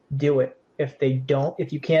 do it. If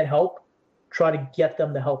you can't help, try to get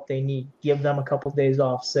them the help they need. Give them a couple of days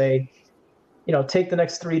off. Say, take the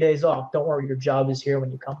next 3 days off. Don't worry, your job is here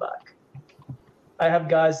when you come back. I have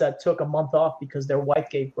guys that took a month off because their wife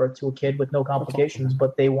gave birth to a kid with no complications,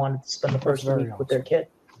 but they wanted to spend the first very week with their kid.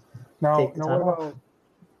 Now, Take the time what off. about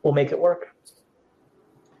We'll make it work.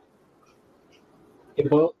 It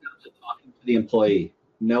boils down to talking to the employee,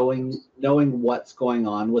 knowing what's going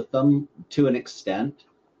on with them to an extent.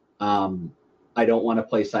 I don't want to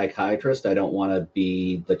play psychiatrist. I don't want to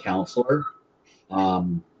be the counselor.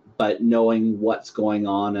 But knowing what's going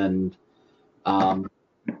on and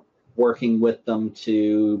working with them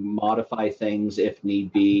to modify things if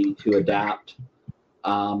need be, to adapt.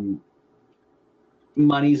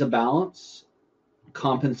 Money's a balance.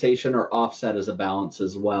 Compensation or offset is a balance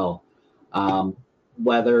as well.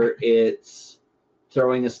 Whether it's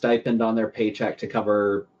throwing a stipend on their paycheck to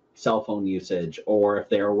cover cell phone usage, or if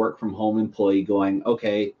they're a work from home employee going,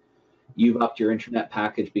 okay, you've upped your internet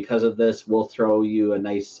package because of this, we'll throw you a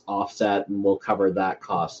nice offset and we'll cover that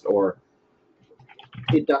cost. Or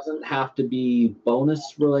it doesn't have to be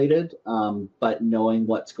bonus related, but knowing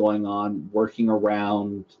what's going on, working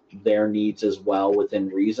around their needs as well within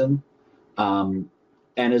reason. And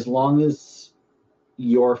as long as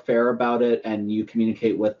you're fair about it and you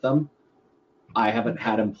communicate with them, I haven't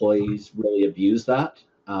had employees really abuse that.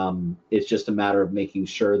 It's just a matter of making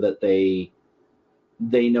sure that they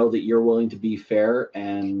know that you're willing to be fair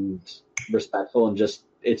and respectful, and just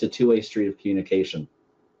it's a two-way street of communication.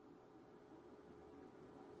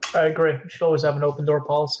 I agree. You should always have an open door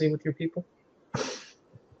policy with your people.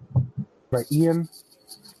 by Ian,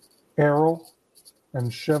 Errol,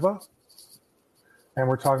 and Shiva? And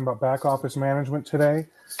we're talking about back office management today.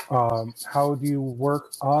 How do you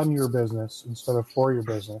work on your business instead of for your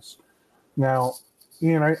business? Now,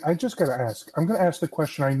 Ian, I just got to ask. I'm going to ask the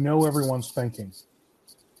question I know everyone's thinking.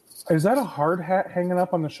 Is that a hard hat hanging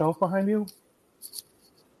up on the shelf behind you?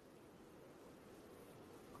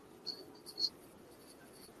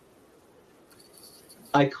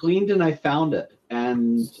 I cleaned and I found it,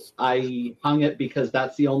 and I hung it because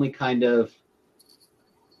that's the only kind of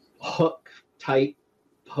hook type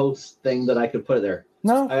post thing that I could put it there.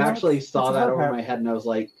 No, I actually saw that over hat. my head, and I was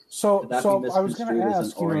like, So could that be I was going to misconstrued as an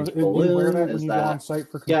ask, you know, orange do you wear balloon? that when Is you go that- on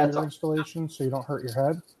site for Yeah, computer installation so you don't hurt your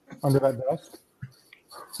head under that desk?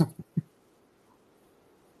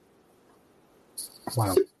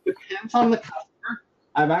 Wow. Depends on the customer.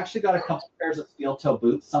 I've actually got a couple pairs of steel toe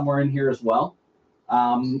boots somewhere in here as well.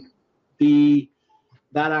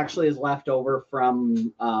 That actually is left over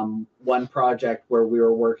from one project where we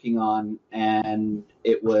were working on, and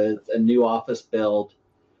it was a new office build,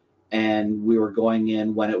 and we were going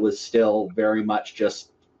in when it was still very much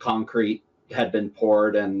just concrete had been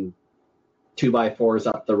poured and 2x4s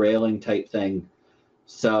up the railing type thing.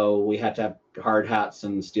 So we had to have hard hats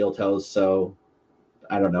and steel toes. So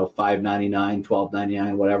I don't know, $5.99,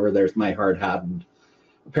 $12.99, whatever. There's my hard hat, and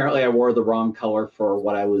apparently I wore the wrong color for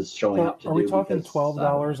what I was showing up to do. Are we talking because,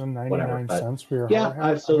 $12.99 for your yeah, hard hat?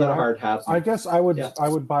 I've still got a hard hat. I guess I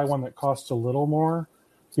would buy one that costs a little more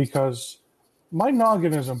because my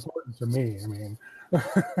noggin is important to me. I mean,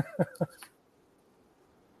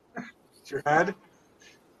 It's your head.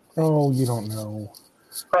 oh, you don't know.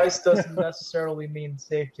 Price doesn't necessarily mean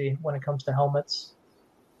safety when it comes to helmets.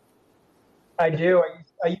 I do.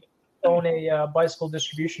 I own a bicycle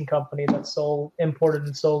distribution company that imported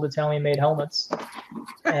and sold Italian-made helmets.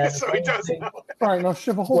 And So he does know. All right, now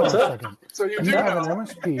Shiva, hold What's on a up? second. So you You do have an know.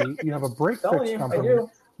 MSP. You have a break Telling fix you, I company. do.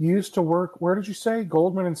 You used to work. Where did you say?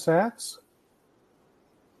 Goldman and Sachs.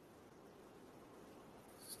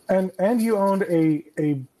 And you owned a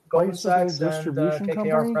Goldman bicycle Sachs and distribution KKR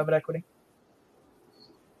company. Private Equity.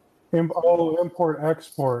 Import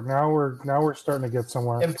export. Now we're starting to get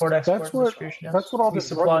somewhere. Import export That's what distribution. Yes. that's what all We the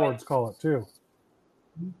drug supplied- lords call it too.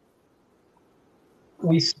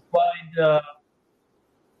 We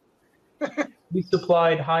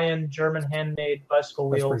supplied high-end German handmade bicycle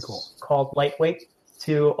That's pretty wheels cool. called Lightweight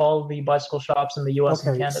to all the bicycle shops in the U.S.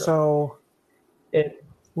 and Okay, Canada. so It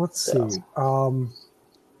let's Yeah. see.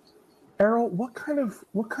 Errol, what kind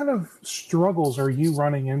of struggles are you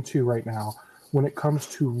running into right now when it comes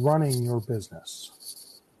to running your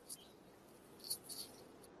business?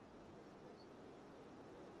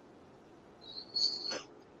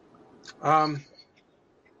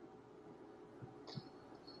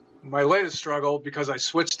 My latest struggle, because I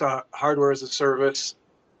switched to hardware as a service,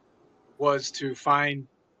 was to find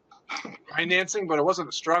financing, but it wasn't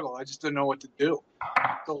a struggle. I just didn't know what to do.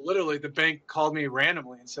 So literally, the bank called me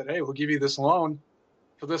randomly and said, "Hey, we'll give you this loan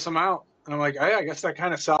for this amount." And I'm like, "Hey, I guess that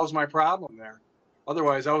kind of solves my problem there."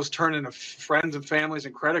 Otherwise, I was turning to friends and families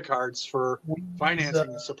and credit cards for financing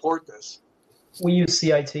to support this. we use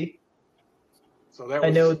CIT. So that was,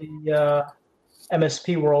 I know the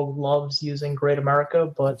MSP world loves using Great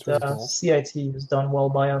America, but That's very cool. CIT has done well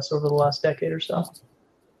by us over the last decade or so.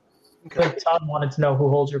 Okay. I think Todd wanted to know who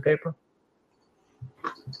holds your paper.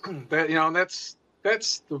 That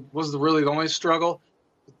was really the only struggle.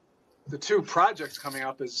 The two projects coming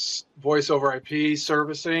up is voice over IP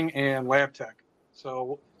servicing and lab tech.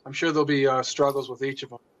 So I'm sure there'll be struggles with each of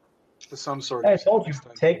them to some sort. Hey, I told you,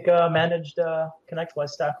 take managed ConnectWise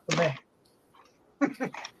stack from me.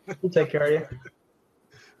 We'll take care of you.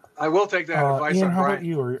 I will take that advice Ian, on how Brian. about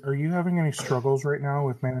you? Are you having any struggles right now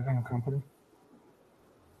with managing a company?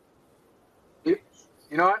 You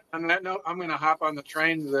know what? On that note, I'm going to hop on the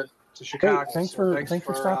train to Chicago. Hey, thanks So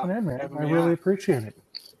for stopping in, man. having I me really on. appreciate it.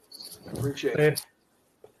 Appreciate it.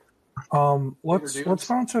 Let's dudes.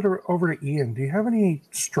 bounce it over to Ian. Do you have any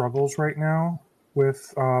struggles right now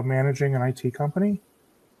with managing an IT company?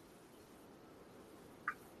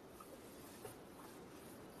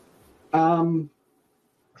 I'm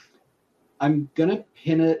gonna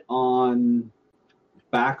pin it on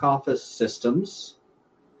back office systems,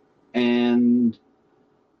 and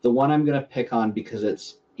the one I'm gonna pick on because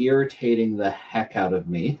it's irritating the heck out of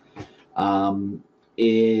me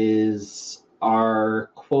is our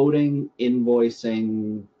quoting,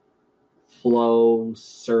 invoicing, flow,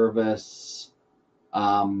 service,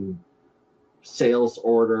 sales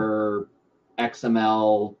order,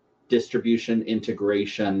 XML, distribution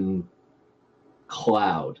integration,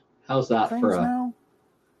 cloud. How's that Things for a now?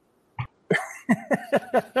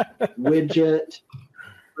 widget?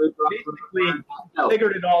 Basically, No,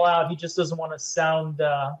 figured it all out. He just doesn't want to sound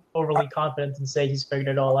overly confident and say he's figured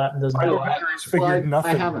it all out and doesn't I know don't it. know. He's figured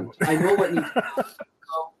nothing I haven't. out. I know what needs to happen.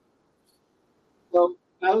 So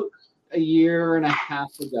about a year and a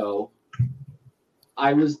half ago,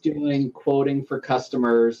 I was doing quoting for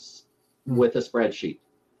customers with a spreadsheet.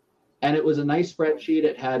 And it was a nice spreadsheet.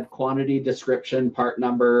 It had quantity description, part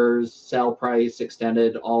numbers, sell price,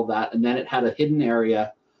 extended, all that. And then it had a hidden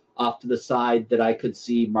area off to the side that I could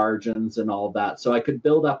see margins and all that. So I could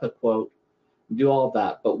build up a quote, do all of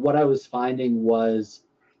that. But what I was finding was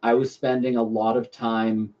I was spending a lot of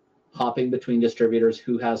time hopping between distributors,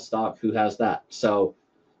 who has stock, who has that. So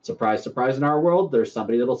surprise, surprise, in our world, there's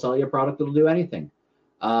somebody that'll sell you a product that'll do anything.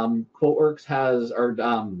 QuoteWorks has, or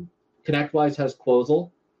ConnectWise has Quozl.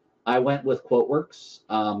 I went with QuoteWorks.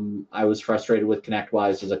 I was frustrated with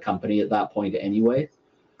ConnectWise as a company at that point anyway.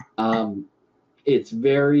 It's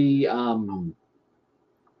very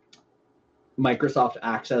Microsoft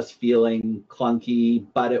Access feeling, clunky,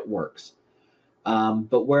 but it works.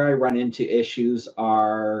 But where I run into issues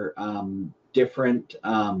are different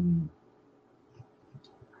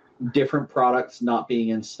products not being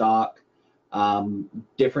in stock,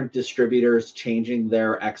 different distributors changing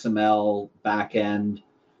their XML backend,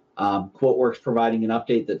 QuoteWorks providing an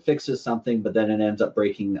update that fixes something, but then it ends up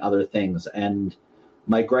breaking other things. And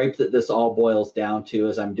my gripe that this all boils down to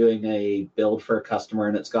is I'm doing a build for a customer,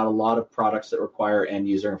 and it's got a lot of products that require end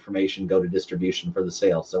user information go to distribution for the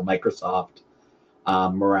sale. So Microsoft,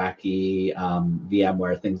 Meraki,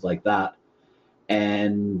 VMware, things like that.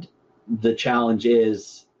 And the challenge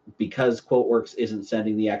is, because QuoteWorks isn't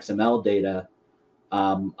sending the XML data,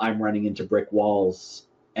 I'm running into brick walls,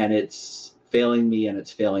 and it's failing me, and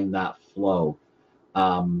it's failing that flow,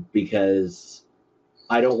 because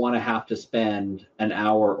I don't want to have to spend an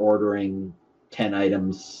hour ordering 10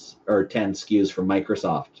 items or 10 SKUs from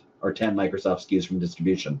Microsoft, or 10 Microsoft SKUs from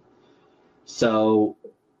distribution. So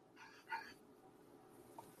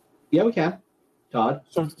yeah, we can, Todd.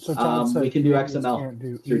 So Todd said we can do can't XML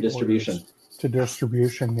do through e-orders distribution. to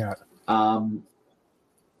distribution yet.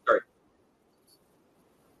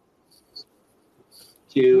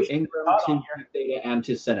 To Ingram, to Data, and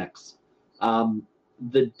to Synnex.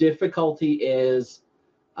 The difficulty is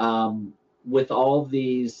with all of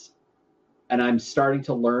these, and I'm starting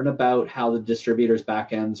to learn about how the distributors'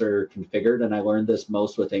 backends are configured, and I learned this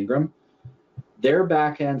most with Ingram. Their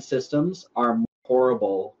backend systems are more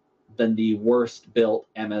horrible than the worst built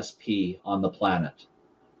MSP on the planet.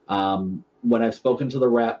 When I've spoken to the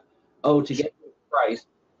rep, to get the price,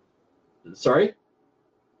 sorry?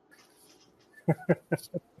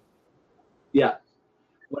 Yeah.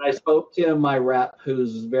 When I spoke to my rep,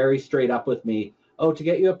 who's very straight up with me, to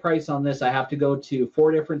get you a price on this, I have to go to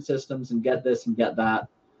 4 different systems and get this and get that.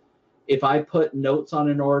 If I put notes on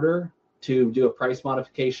an order to do a price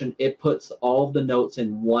modification, it puts all of the notes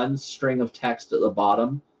in one string of text at the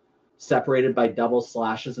bottom, separated by double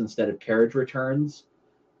slashes instead of carriage returns.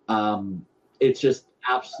 It's just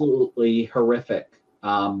absolutely horrific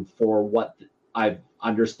for what I've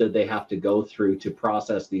understood they have to go through to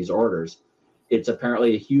process these orders. it's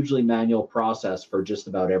apparently a hugely manual process for just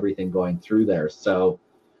about everything going through there. So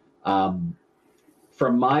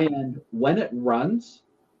from my end, when it runs,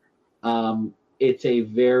 it's a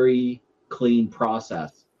very clean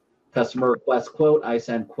process. Customer requests quote, I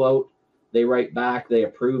send quote, they write back, they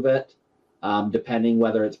approve it, depending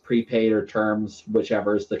whether it's prepaid or terms,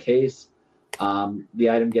 whichever is the case. The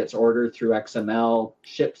item gets ordered through XML,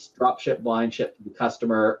 ships, drop ship, blind ship to the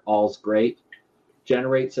customer, all's great.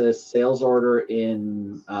 Generates a sales order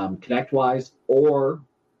in ConnectWise, or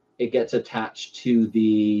it gets attached to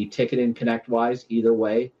the ticket in ConnectWise, either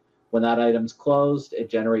way. When that item's closed, it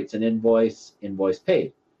generates an invoice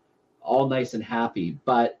paid. All nice and happy.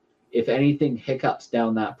 But if anything hiccups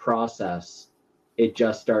down that process, it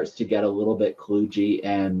just starts to get a little bit kludgy,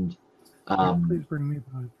 and please bring me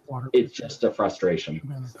the water. It's just a frustration.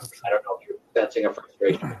 I don't know if you're sensing a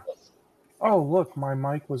frustration with this. Oh, look, my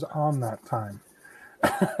mic was on that time.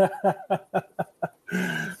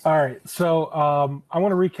 All right, so I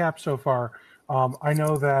want to recap so far. I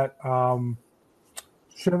know that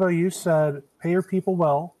Shiva, you said pay your people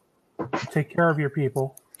well, take care of your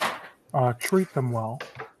people, treat them well.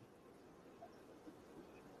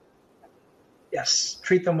 Yes,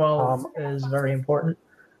 treat them well is very important,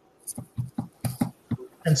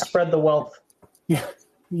 and spread the wealth. Yeah.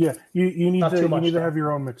 You need to have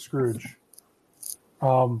your own McScrooge.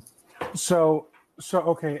 So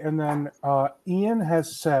okay, and then Ian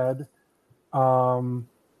has said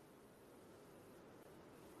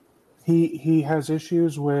he has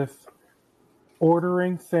issues with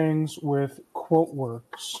ordering things with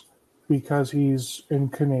QuoteWorks because he's in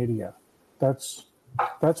Canada. That's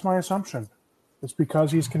my assumption. It's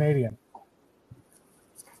because he's Canadian.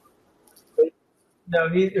 No,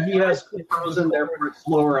 he has frozen there for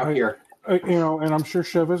slower up here. And I'm sure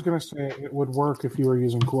Shiva's going to say it would work if you were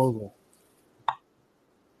using Global.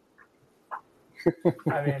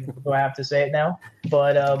 I mean, do I have to say it now?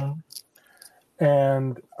 But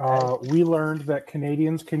and we learned that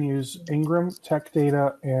Canadians can use Ingram, Tech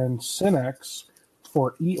Data, and Synex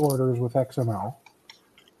for e-orders with XML.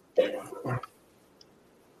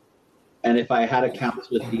 And if I had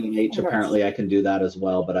accounts with D&H, apparently I can do that as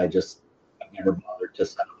well, but I've never bothered to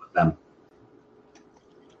set up with them.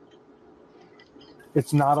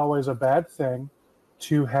 It's not always a bad thing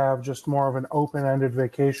to have just more of an open-ended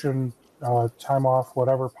vacation, time off,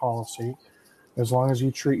 whatever policy, as long as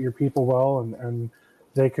you treat your people well and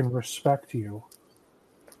they can respect you.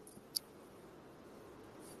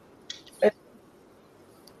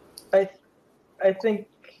 I think,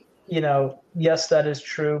 yes, that is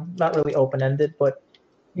true. Not really open-ended, but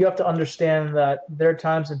you have to understand that there are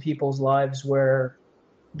times in people's lives where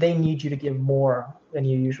they need you to give more than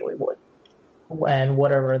you usually would, and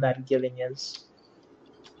whatever that giving is.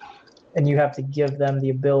 And you have to give them the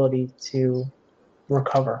ability to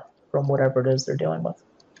recover from whatever it is they're dealing with.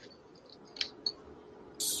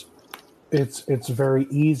 It's very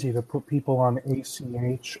easy to put people on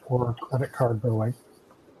ACH or credit card billing.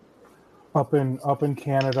 Up in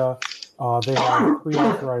Canada, they have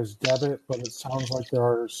pre-authorized debit, but it sounds like there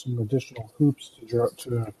are some additional hoops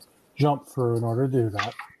to jump through in order to do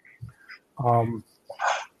that.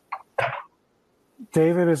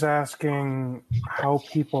 David is asking how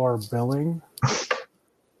people are billing.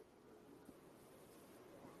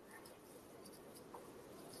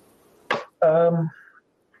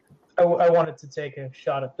 I wanted to take a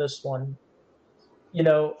shot at this one.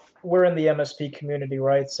 We're in the MSP community,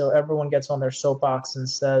 right? So everyone gets on their soapbox and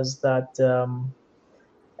says that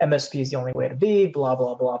MSP is the only way to be, blah,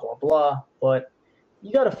 blah, blah, blah, blah. But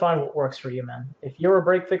you got to find what works for you, man. If you're a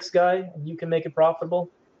break-fix guy and you can make it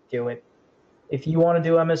profitable, do it. If you want to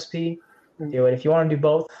do MSP, do it. If you want to do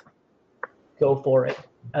both, go for it.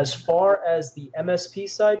 As far as the MSP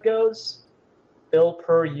side goes, bill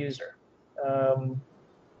per user.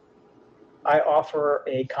 I offer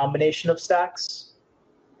a combination of stacks.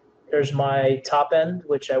 There's my top end,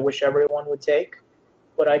 which I wish everyone would take.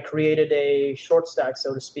 But I created a short stack,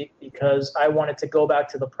 so to speak, because I wanted to go back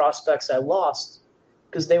to the prospects I lost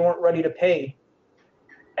because they weren't ready to pay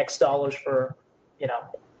X dollars for,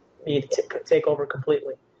 me to take over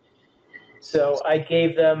completely. So I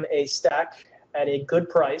gave them a stack at a good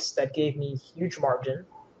price that gave me huge margin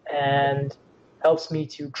and helps me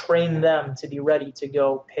to train them to be ready to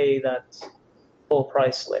go pay that full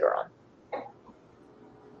price later on.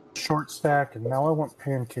 Short stack, and now I want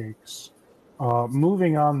pancakes.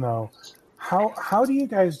 Moving on, though, how do you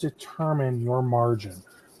guys determine your margin?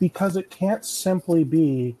 Because it can't simply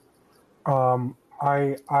be I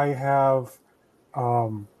have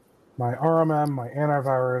my RMM, my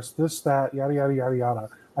antivirus, this, that, yada, yada, yada, yada.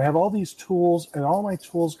 I have all these tools, and all my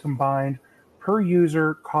tools combined per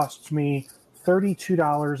user costs me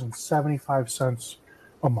 $32.75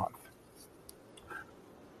 a month.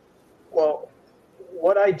 Well,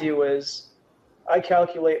 what I do is I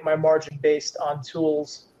calculate my margin based on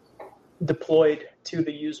tools deployed to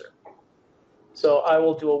the user. So I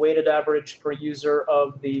will do a weighted average per user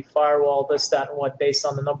of the firewall, this, that, and what, based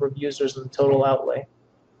on the number of users and the total outlay.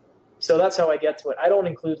 So that's how I get to it. I don't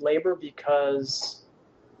include labor because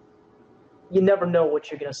you never know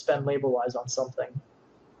what you're going to spend labor-wise on something.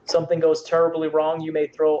 Something goes terribly wrong, you may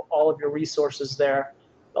throw all of your resources there.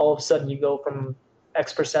 All of a sudden you go from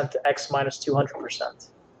X percent to X minus 200%.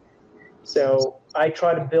 So I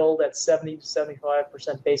try to build at 70 to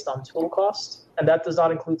 75% based on tool cost, and that does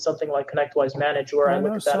not include something like ConnectWise Manage, where I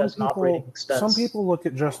look at that as an operating expense. Some people look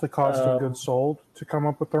at just the cost of goods sold to come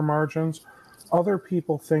up with their margins. Other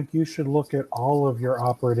people think you should look at all of your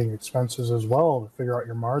operating expenses as well to figure out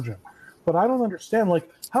your margin. But I don't understand, like,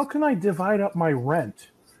 how can I divide up my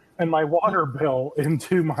rent and my water bill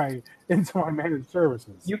into my managed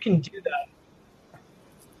services? You can do that.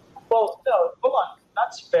 Well, no, hold on.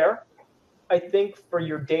 That's fair. I think for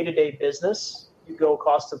your day-to-day business, you go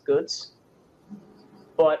cost of goods.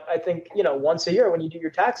 But I think, once a year when you do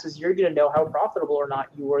your taxes, you're going to know how profitable or not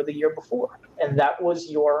you were the year before. And that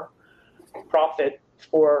was your profit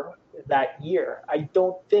for that year. I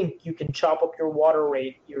don't think you can chop up your water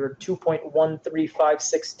rate, your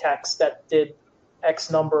 2.1356 tax that did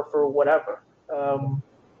X number for whatever.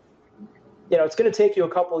 It's going to take you a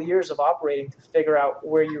couple of years of operating to figure out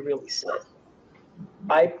where you really sit.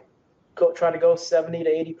 I try to go 70 to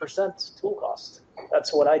 80% tool cost.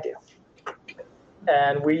 That's what I do.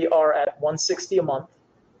 And we are at $160 a month.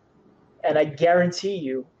 And I guarantee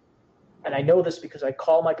you, and I know this because I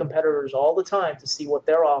call my competitors all the time to see what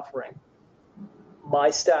they're offering,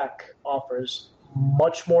 my stack offers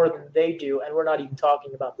much more than they do, and we're not even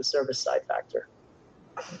talking about the service side factor.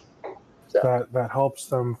 So. That helps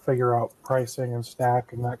them figure out pricing and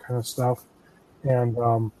stack and that kind of stuff. And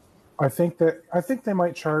I think they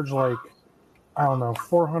might charge like, I don't know,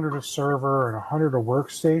 $400 a server and $100 a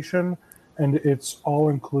workstation, and it's all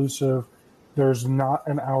inclusive. There's not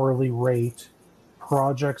an hourly rate.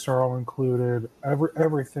 Projects are all included.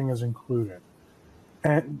 Everything is included.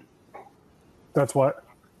 And that's what?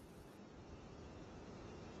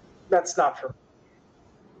 That's not for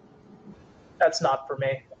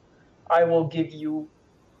me. I will give you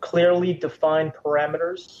clearly defined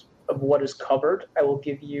parameters of what is covered. I will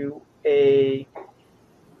give you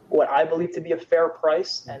what I believe to be a fair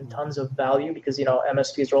price and tons of value because,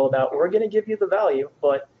 MSPs are all about, we're going to give you the value,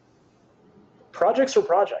 but projects are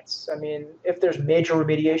projects. I mean, if there's major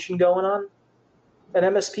remediation going on, an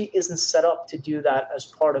MSP isn't set up to do that as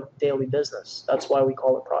part of daily business. That's why we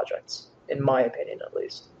call it projects, in my opinion, at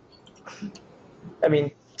least. I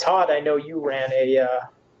mean, Todd, I know you ran a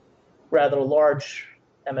rather large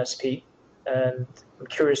MSP, and I'm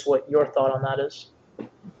curious what your thought on that is.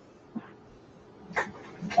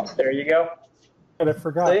 There you go. And I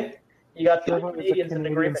forgot. See? You got the Canadians in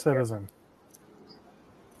agreement. Citizen.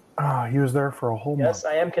 He was there for a whole month. Yes,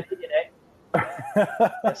 I am Canadian,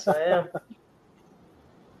 Yes, I am.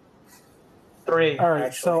 3. All right,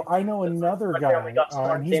 actually. So I know another guy,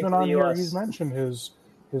 and he's been on here. He's mentioned his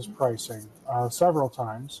pricing several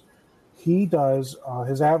times. He does.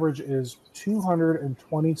 His average is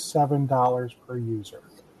 $227 per user.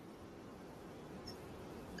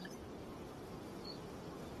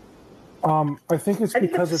 I think it's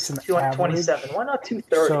because it's an average. Why not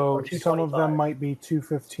 230? So or 225? some of them might be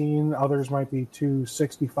 215, others might be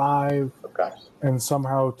 265, okay, and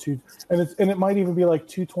somehow and it might even be like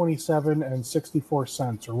 227 and 64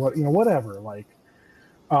 cents or whatever. Like,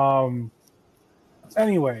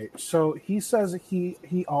 anyway, so he says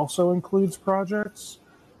he also includes projects,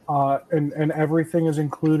 and everything is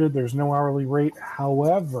included. There's no hourly rate.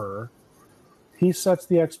 However, he sets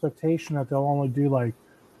the expectation that they'll only do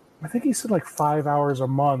I think he said 5 hours a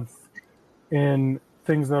month in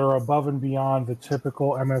things that are above and beyond the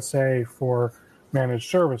typical MSA for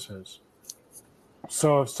managed services.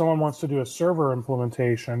 So if someone wants to do a server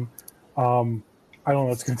implementation, I don't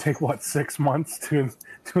know, it's going to take 6 months to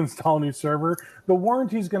install a new server. The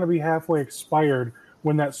warranty is going to be halfway expired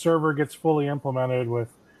when that server gets fully implemented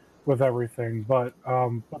with everything. But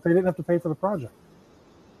they didn't have to pay for the project.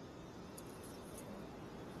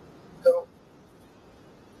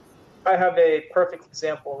 I have a perfect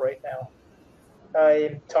example right now.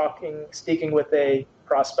 I am speaking with a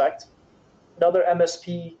prospect. Another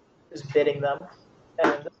MSP is bidding them,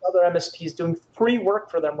 and this other MSP is doing free work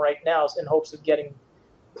for them right now in hopes of getting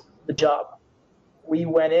the job. We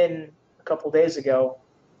went in a couple days ago.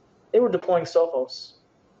 They were deploying Sophos.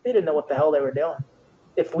 they didn't know what the hell they were doing.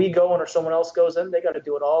 If we go in or someone else goes in, they got to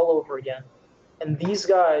do it all over again. And these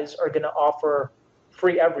guys are going to offer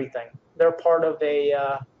free everything. They're part of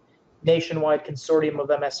a nationwide consortium of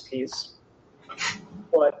MSPs.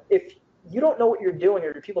 But if you don't know what you're doing,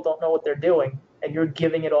 or your people don't know what they're doing, and you're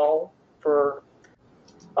giving it all for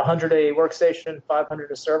 100 a workstation,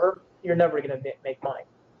 500 a server, you're never going to make money.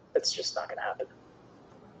 It's just not going to happen.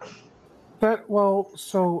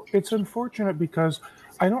 So it's unfortunate because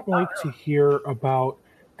I don't like to hear about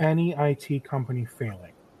any IT company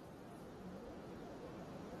failing.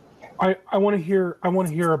 I want to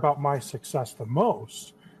hear about my success the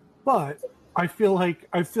most, but I feel like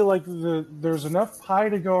there's enough pie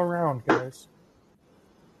to go around, guys.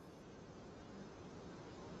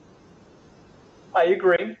 I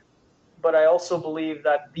agree, but I also believe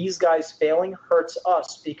that these guys failing hurts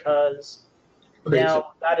us because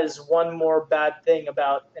now that is one more bad thing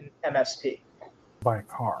about an MSP. Buy a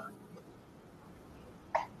car.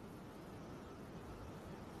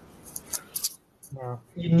 No.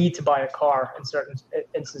 You need to buy a car in certain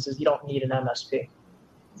instances. You don't need an MSP.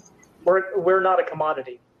 We're not a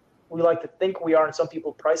commodity. We like to think we are, and some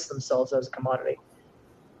people price themselves as a commodity.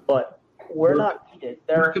 But we're not needed.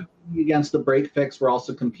 We're competing against the break fix. We're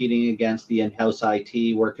also competing against the in-house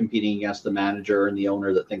IT. We're competing against the manager and the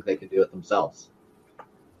owner that think they can do it themselves.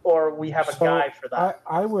 Or we have a guy for that.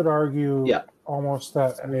 I would argue almost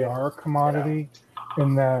that we are a commodity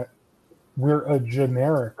in that we're a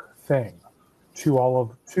generic thing to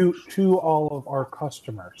all of our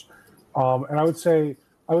customers. And I would say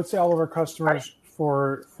all of our customers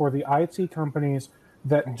for the IT companies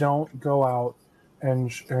that don't go out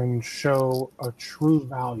and show a true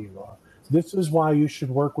value. This is why you should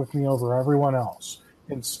work with me over everyone else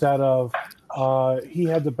instead of he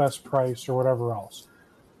had the best price or whatever else.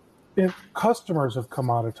 If customers have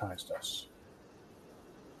commoditized us.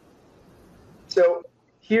 So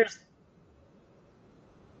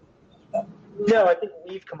I think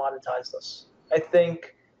we've commoditized us. I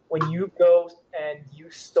think when you go and you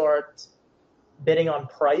start bidding on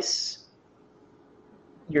price,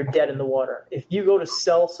 you're dead in the water. If you go to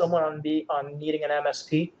sell someone on needing an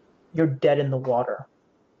MSP, you're dead in the water.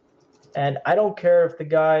 And I don't care if the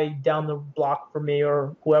guy down the block from me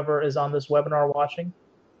or whoever is on this webinar watching,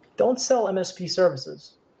 don't sell MSP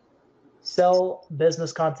services. Sell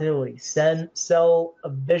business continuity. Sell a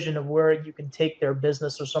vision of where you can take their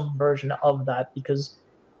business or some version of that, because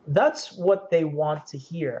that's what they want to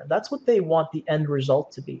hear. That's what they want the end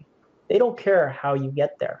result to be. They don't care how you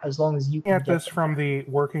get there, as long as you can get this from the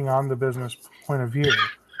working on the business point of view.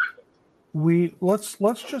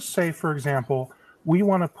 Let's just say, for example, we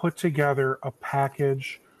want to put together a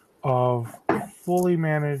package of fully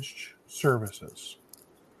managed services.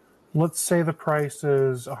 Let's say the price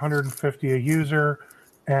is $150 a user,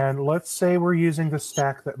 and let's say we're using the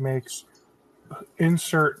stack that makes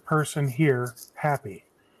insert person here happy.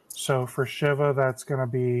 So for Shiva, that's going to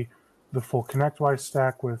be the full ConnectWise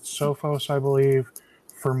stack with Sophos, I believe.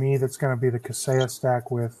 For me, that's going to be the Kaseya stack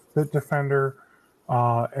with Bitdefender,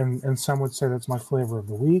 and some would say that's my flavor of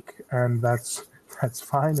the week, and that's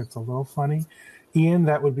fine. It's a little funny. Ian,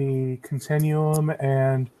 that would be Continuum,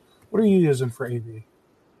 and what are you using for AV?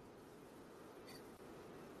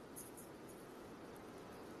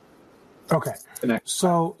 Okay,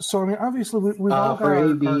 so I mean, obviously we've all got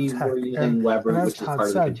our tech, and as Todd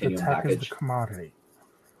said, the tech is the commodity.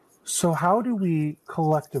 So how do we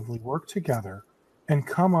collectively work together and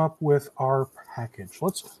come up with our package?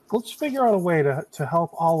 Let's figure out a way to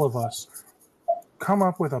help all of us come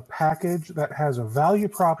up with a package that has a value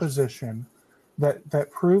proposition that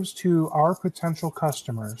proves to our potential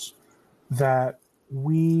customers that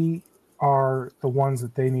we are the ones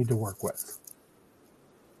that they need to work with.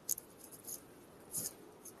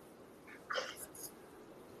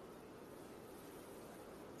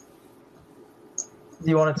 Do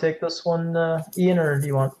you want to take this one, Ian, or do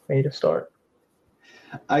you want me to start?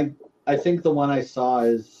 I think the one I saw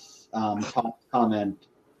is Tom's comment.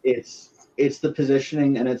 It's the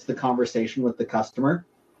positioning and it's the conversation with the customer.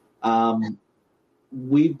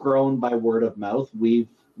 We've grown by word of mouth. We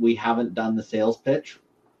haven't done the sales pitch.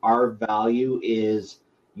 Our value is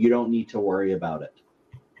you don't need to worry about it.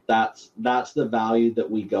 That's the value that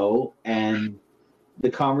we go, and the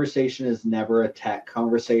conversation is never a tech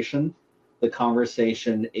conversation. The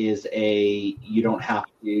conversation is you don't have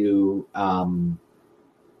to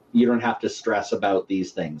stress about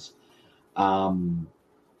these things.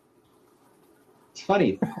 It's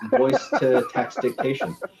funny, voice to text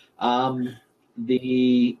dictation.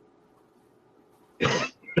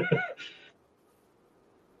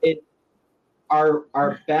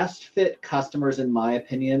 our best fit customers, in my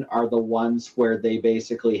opinion, are the ones where they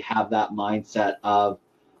basically have that mindset of,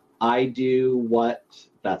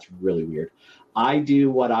 that's really weird. I do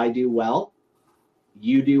what I do well,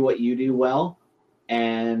 you do what you do well,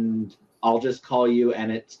 and I'll just call you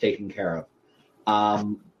and it's taken care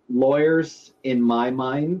of. Lawyers, in my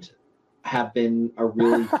mind, have been a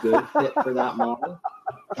really good fit for that model.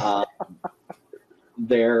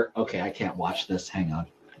 Okay, I can't watch this. Hang on.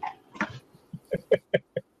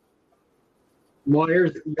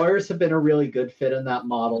 Lawyers have been a really good fit in that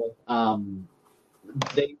model.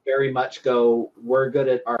 They very much go, we're good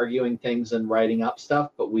at arguing things and writing up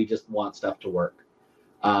stuff, but we just want stuff to work.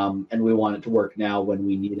 And we want it to work now when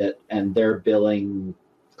we need it. And they're billing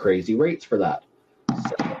crazy rates for that.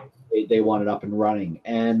 So they want it up and running.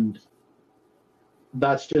 And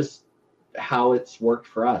that's just how it's worked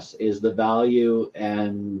for us, is the value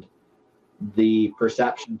and the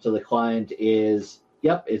perception to the client is,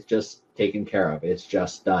 yep, it's just taken care of. It's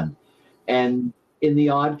just done. And in the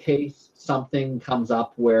odd case, something comes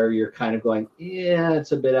up where you're kind of going, yeah,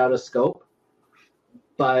 it's a bit out of scope.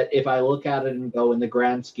 But if I look at it and go, in the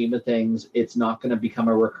grand scheme of things, it's not going to become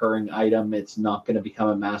a recurring item. It's not going to become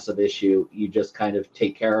a massive issue. You just kind of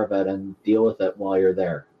take care of it and deal with it while you're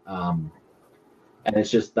there. And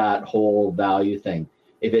it's just that whole value thing.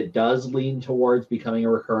 If it does lean towards becoming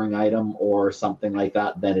a recurring item or something like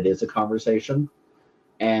that, then it is a conversation.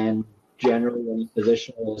 And generally, when you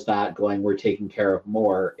position it as that, going, we're taking care of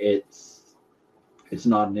more, it's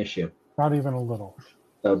not an issue. Not even a little.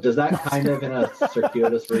 So does that kind of, in a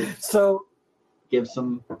circuitous route, give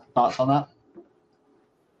some thoughts on that?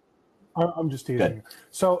 I'm just teasing you.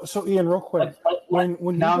 So Ian, real quick, when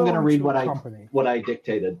now you I'm going to read company, what I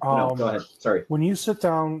dictated. No, go ahead. Sorry. When you sit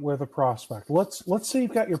down with a prospect, let's say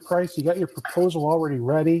you've got your price, you got your proposal already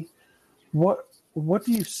ready. What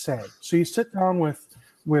do you say? So you sit down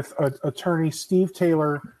with attorney Steve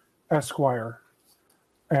Taylor, Esquire,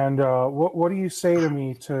 and what do you say to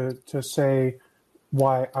me to say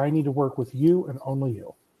why I need to work with you and only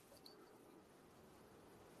you?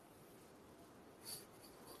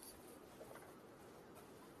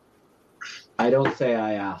 I don't say,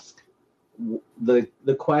 I ask.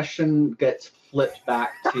 The question gets flipped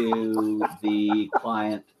back to the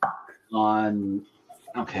client on,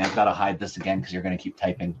 okay, I've got to hide this again because you're going to keep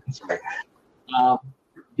typing. Sorry.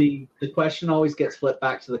 The question always gets flipped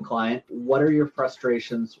back to the client. What are your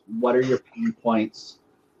frustrations? What are your pain points?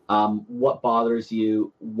 What bothers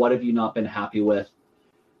you? What have you not been happy with?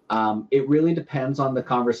 It really depends on the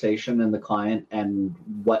conversation and the client and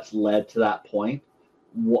what's led to that point.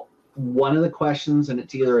 One of the questions, and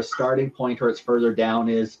it's either a starting point or it's further down,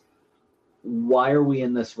 is why are we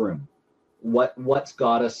in this room? What's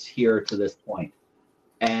got us here to this point?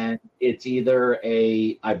 And it's either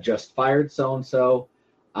I've just fired so-and-so,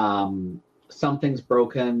 something's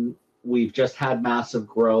broken, we've just had massive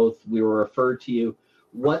growth, we were referred to you.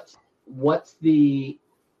 What's the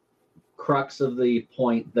crux of the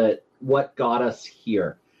point, that what got us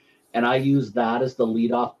here? And I use that as the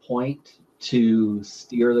leadoff point to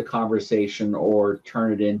steer the conversation or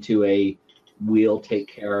turn it into we'll take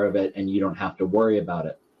care of it and you don't have to worry about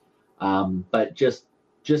it. But just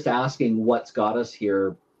asking what's got us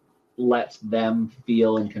here lets them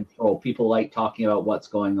feel in control. People like talking about what's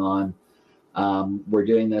going on. We're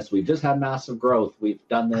doing this. We've just had massive growth. We've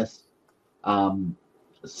done this.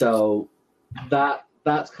 So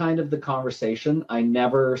that's kind of the conversation. I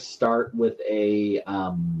never start with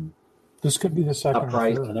this could be the second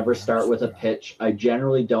price. I never start with a pitch. I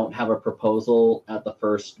generally don't have a proposal at the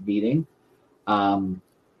first meeting.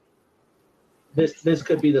 This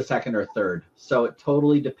could be the second or third. So it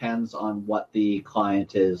totally depends on what the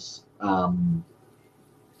client is. Got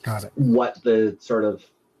it. What the sort of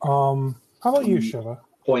how about you, Shiva?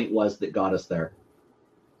 Point was that got us there.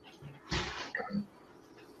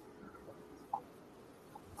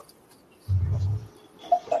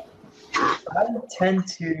 I tend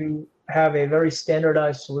to have a very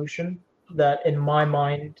standardized solution that, in my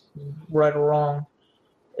mind, right or wrong,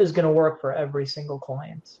 is going to work for every single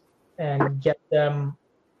client and get them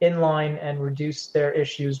in line and reduce their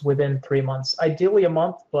issues within 3 months. Ideally a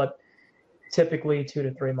month, but typically 2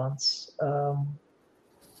 to 3 months.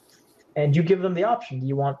 And you give them the option. Do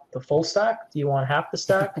you want the full stack? Do you want half the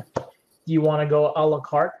stack? Do you want to go a la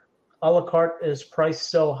carte? A la carte is priced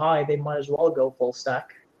so high, they might as well go full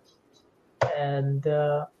stack. And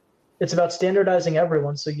it's about standardizing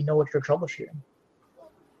everyone so you know what you're troubleshooting.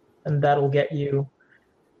 And that'll get you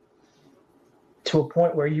to a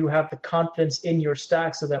point where you have the confidence in your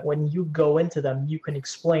stack so that when you go into them, you can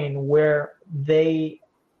explain where they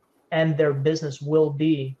and their business will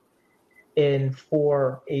be in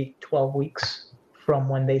 4, 8, 12 weeks from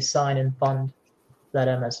when they sign and fund that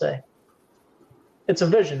MSA. It's a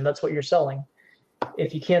vision. That's what you're selling.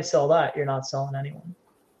 If you can't sell that, you're not selling anyone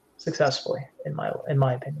successfully, in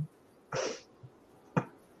my opinion.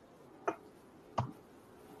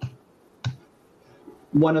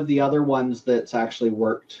 One of the other ones that's actually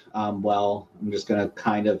worked well, I'm just going to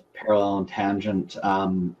kind of parallel and tangent.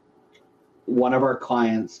 One of our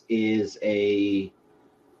clients is I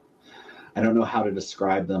don't know how to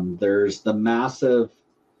describe them. There's the massive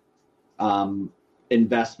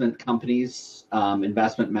investment companies,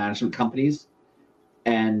 investment management companies,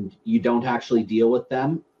 and you don't actually deal with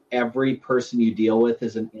them. Every person you deal with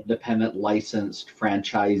is an independent licensed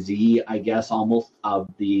franchisee, I guess, almost of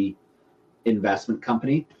the investment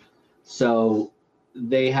company. So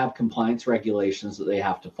they have compliance regulations that they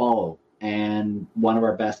have to follow. And one of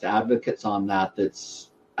our best advocates on that's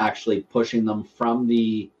actually pushing them from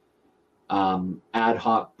the ad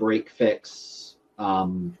hoc break fix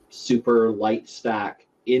super light stack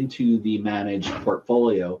into the managed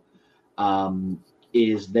portfolio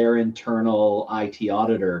is their internal IT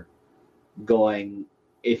auditor going,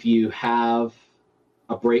 if you have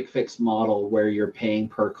a break fix model where you're paying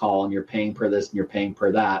per call and you're paying per this and you're paying per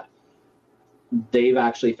that, they've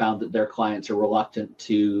actually found that their clients are reluctant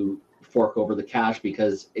to fork over the cash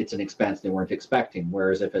because it's an expense they weren't expecting.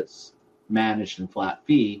 Whereas if it's managed and flat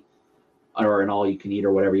fee or an all you can eat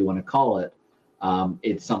or whatever you want to call it,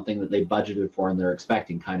 it's something that they budgeted for and they're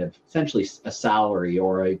expecting, kind of essentially a salary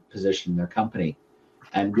or a position in their company.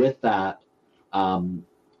 And with that,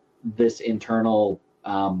 this internal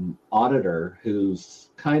auditor who's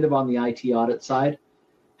kind of on the IT audit side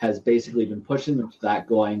has basically been pushing them to that,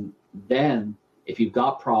 going, then if you've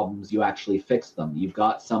got problems, you actually fix them. You've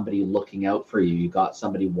got somebody looking out for you. You've got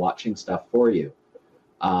somebody watching stuff for you.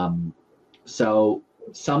 So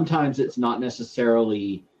sometimes it's not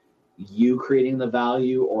necessarily you creating the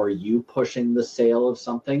value or you pushing the sale of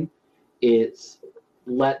something. It's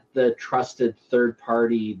let the trusted third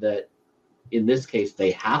party that, in this case, they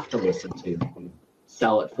have to listen to,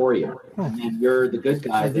 sell it for you. And then you're the good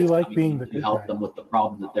guy. I do like being the good help guy. them with the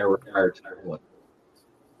problem that they're required to deal with.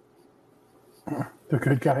 The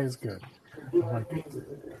good guy is good. I like it.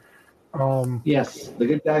 Yes, the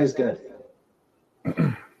good guy is good.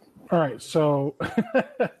 All right, so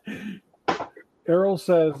Errol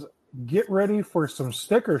says, get ready for some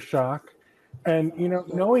sticker shock. And,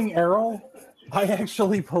 knowing Errol, I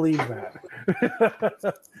actually believe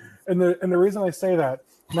that. and the reason I say that,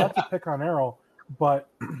 not to pick on Errol, but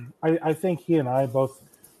I think he and I both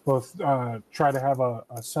try to have a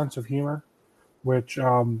sense of humor, which,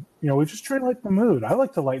 we just try to lighten the mood. I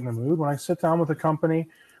like to lighten the mood. When I sit down with a company,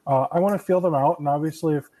 I want to feel them out. And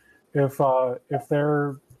obviously if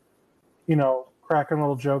they're, cracking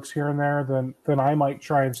little jokes here and there, then I might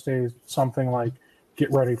try and say something like,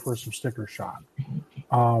 get ready for some sticker shock.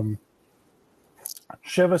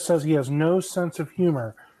 Shiva says he has no sense of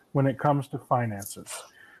humor when it comes to finances.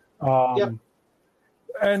 Yep.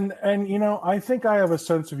 And I think I have a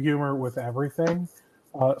sense of humor with everything.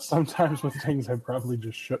 Sometimes with things I probably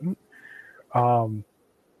just shouldn't. But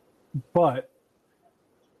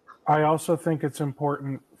I also think it's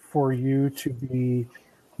important for you to be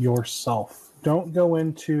yourself. Don't go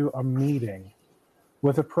into a meeting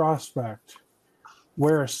with a prospect,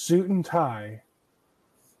 wear a suit and tie,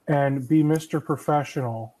 and be Mr.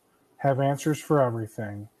 Professional, have answers for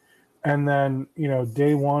everything. And then,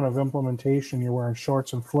 day one of implementation, you're wearing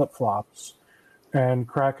shorts and flip-flops and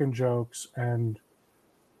cracking jokes and,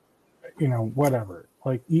 whatever.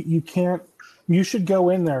 Like, you should go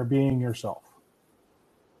in there being yourself.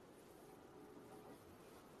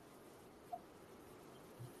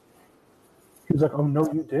 He was like, oh, no,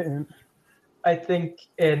 you didn't. I think,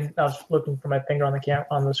 and I was looking for my finger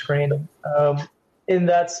on the screen. In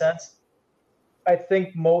that sense, I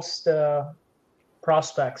think most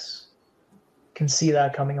prospects can see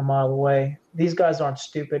that coming a mile away. These guys aren't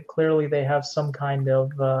stupid. Clearly, they have some kind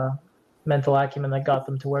of mental acumen that got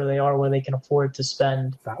them to where they are, where they can afford to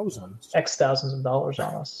spend thousands of dollars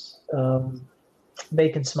on us. They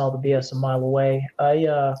can smell the BS a mile away.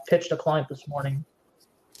 I pitched a client this morning.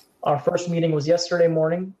 Our first meeting was yesterday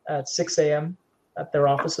morning at 6 a.m. at their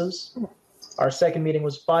offices. Our second meeting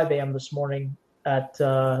was 5 a.m. this morning at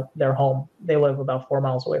their home. They live about 4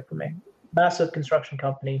 miles away from me. Massive construction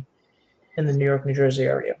company in the New York, New Jersey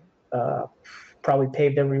area. Probably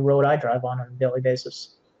paved every road I drive on a daily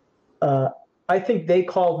basis. I think they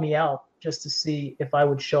called me out just to see if I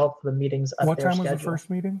would show up for the meetings at what their schedule. What time was the first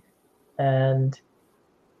meeting? And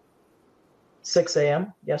 6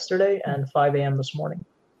 a.m. yesterday and 5 a.m. this morning.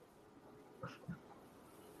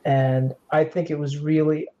 And I think it was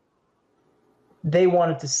really, they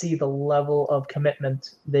wanted to see the level of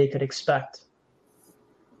commitment they could expect.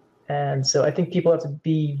 And so I think people have to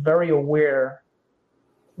be very aware.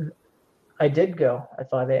 I did go at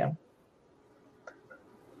 5 a.m.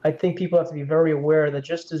 I think people have to be very aware that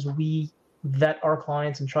just as we vet our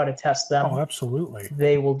clients and try to test them, Oh, absolutely.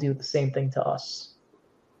 they will do the same thing to us.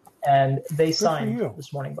 And they signed you.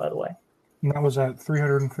 this morning, by the way. And that was at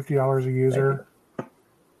 $350 a user.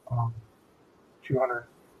 200.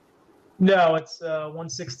 No, it's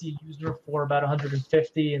 160 a user for about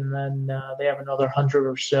 150, and then they have another 100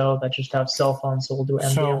 or so that just have cell phones, so we'll do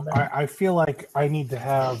MDM. So then. I feel like I need to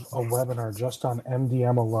have a webinar just on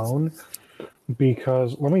MDM alone,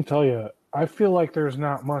 because let me tell you, I feel like there's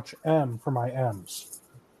not much M for my M's.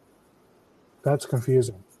 That's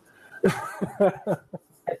confusing.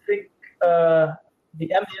 I think the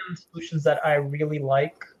MDM solutions that I really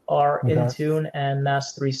like are Okay. Intune and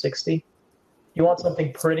Mass 360. You want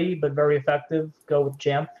something pretty but very effective, go with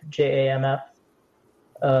Jamf, Jamf.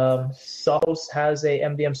 Sophos has a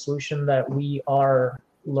MDM solution that we are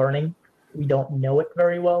learning. We don't know it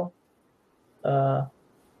very well.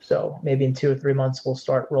 So maybe in 2 or 3 months, we'll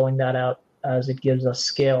start rolling that out as it gives us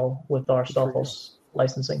scale with our Sophos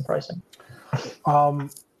licensing pricing.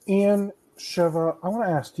 Ian, Shiva, I want to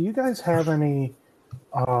ask, do you guys have any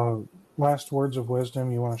last words of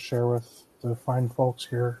wisdom you want to share with the fine folks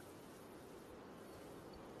here?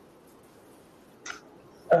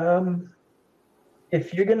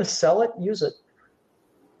 If you're going to sell it, use it.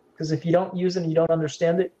 Because if you don't use it and you don't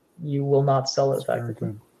understand it, you will not sell it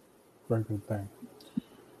effectively. Very good thing.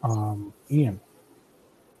 Ian.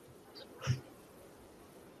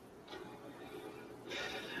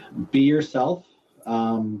 Be yourself.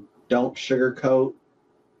 Don't sugarcoat.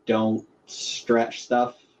 Don't stretch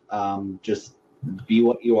stuff. Just be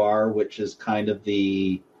what you are, which is kind of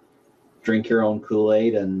the drink your own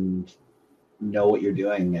Kool-Aid and know what you're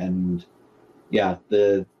doing. And yeah,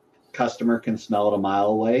 the customer can smell it a mile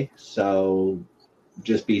away. So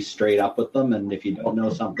just be straight up with them. And if you don't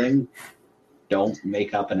know something, don't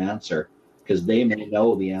make up an answer, because they may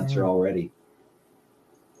know the answer already.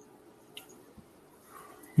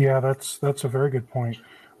 Yeah, that's a very good point.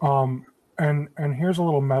 And here's a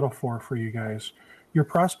little metaphor for you guys. Your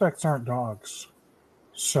prospects aren't dogs.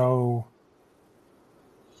 So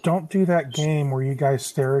don't do that game where you guys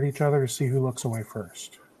stare at each other to see who looks away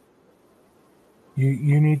first.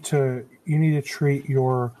 You need to treat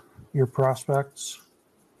your prospects,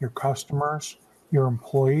 your customers, your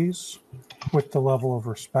employees with the level of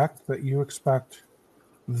respect that you expect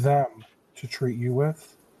them to treat you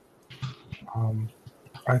with.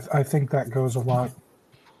 I think that goes a lot.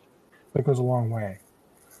 That goes a long way.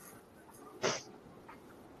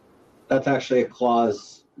 That's actually a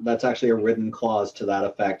clause. That's actually a written clause to that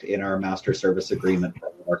effect in our master service agreement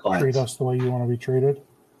for our clients. Treat us the way you want to be treated.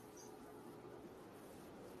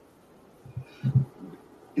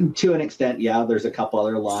 To an extent, yeah. There's a couple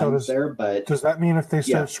other lines there, but does that mean if they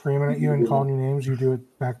start screaming at you and calling you names, you do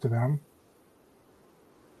it back to them?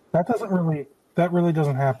 That really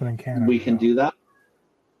doesn't happen in Canada. We can do that.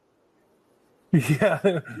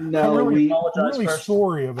 Yeah. No, I'm we really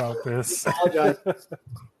sorry about this. apologize.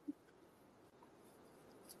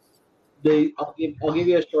 I'll give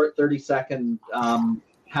you a short 30-second.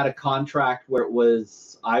 Had a contract where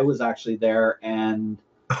I was actually there, and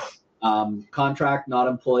contract, not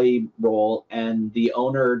employee role, and the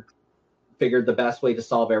owner figured the best way to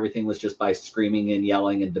solve everything was just by screaming and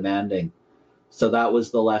yelling and demanding. So that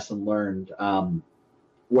was the lesson learned.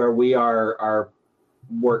 Where we are, our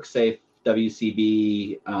WorkSafe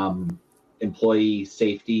WCB employee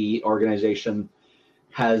safety organization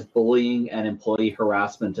has bullying and employee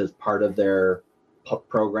harassment as part of their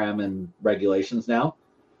program and regulations now.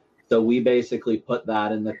 So we basically put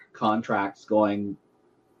that in the contracts going,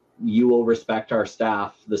 you will respect our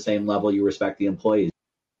staff the same level you respect the employees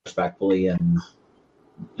respectfully, and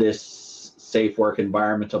this safe work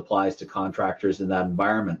environment applies to contractors in that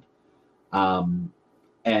environment.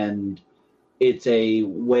 And it's a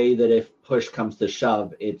way that if push comes to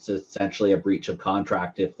shove, it's essentially a breach of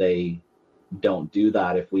contract if they don't do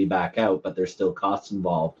that, if we back out, but there's still costs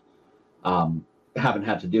involved. Haven't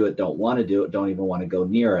had to do it, don't want to do it, don't even want to go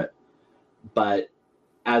near it. But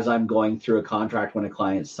as I'm going through a contract when a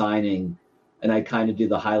client's signing, and I kind of do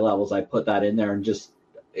the high levels, I put that in there, and just,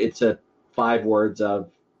 it's a 5 words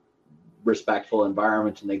of respectful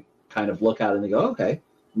environment, and they kind of look at it and they go, okay,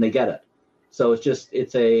 and they get it. So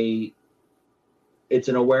it's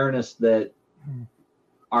an awareness that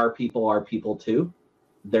our people are people too.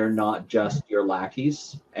 They're not just your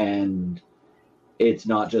lackeys, and it's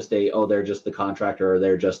not just they're just the contractor, or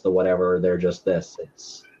they're just the whatever, or they're just this.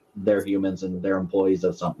 They're humans and they're employees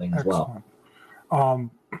of something as well. I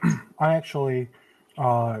actually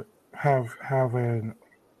have an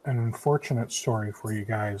unfortunate story for you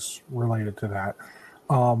guys related to that.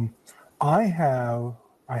 I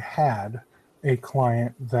had a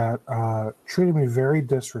client that treated me very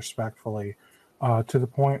disrespectfully to the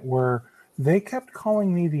point where they kept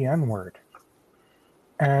calling me the N-word.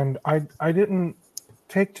 And I didn't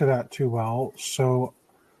take to that too well, so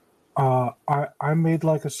I made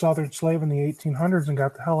like a Southern slave in the 1800s and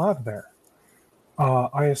got the hell out of there.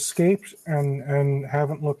 I escaped and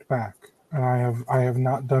haven't looked back, and I have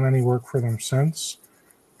not done any work for them since.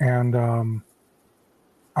 And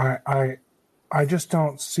I just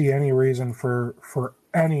don't see any reason for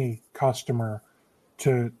any customer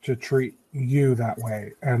to treat you that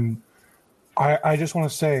way. And I just want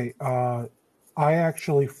to say, I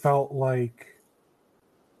actually felt like,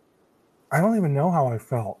 I don't even know how I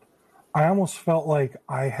felt. I almost felt like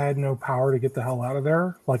I had no power to get the hell out of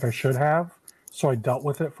there, like I should have. So I dealt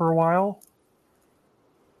with it for a while.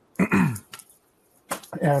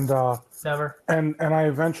 And Never. And I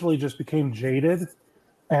eventually just became jaded,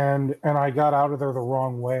 and I got out of there the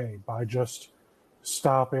wrong way by just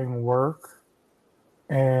stopping work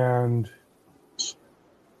and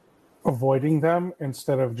avoiding them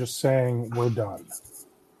instead of just saying we're done.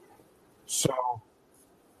 So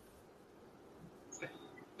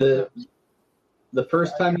the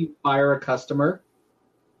first time you fire a customer,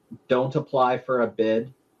 don't apply for a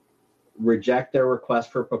bid, reject their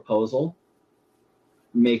request for proposal.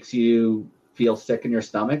 Makes you feel sick in your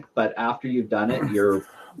stomach, but after you've done it, you're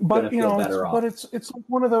gonna feel better off. But it's like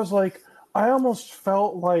one of those, like, I almost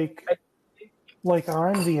felt like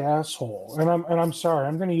I'm the asshole, and I'm sorry,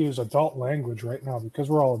 I'm going to use adult language right now because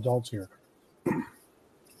we're all adults here.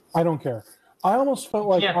 I don't care. I almost felt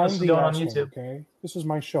like I'm the asshole. Okay, this is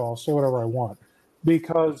my show. I'll say whatever I want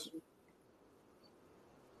because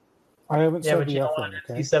I haven't said the F word.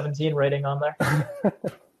 Okay, 17 rating on there.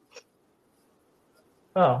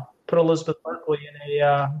 Oh, put Elizabeth Berkley in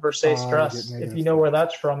a Versace dress. If you know where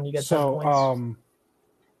that's from, you get 10 points.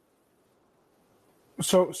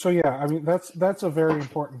 So yeah, I mean that's a very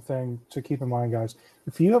important thing to keep in mind, guys.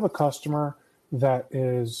 If you have a customer that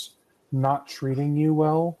is not treating you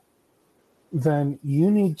well, then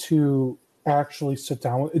you need to actually sit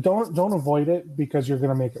down with it. Don't avoid it because you're going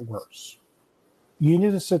to make it worse. You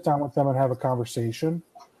need to sit down with them and have a conversation.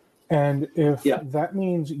 And if that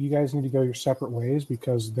means you guys need to go your separate ways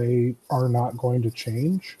because they are not going to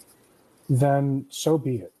change, then so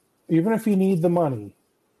be it. Even if you need the money,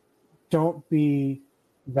 don't be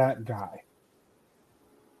that guy.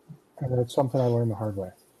 And that's something I learned the hard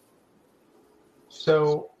way.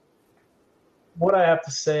 So what I have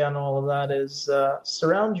to say on all of that is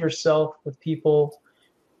surround yourself with people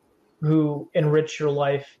who enrich your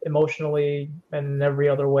life emotionally and in every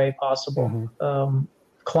other way possible. Mm-hmm.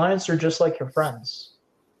 Clients are just like your friends.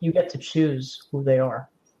 You get to choose who they are.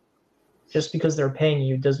 Just because they're paying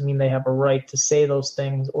you doesn't mean they have a right to say those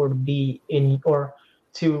things or to be in or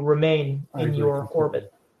to remain in your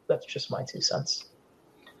orbit. That's just my 2 cents.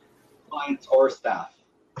 Clients or staff,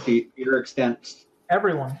 to your extent.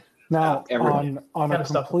 Everyone. Now, on a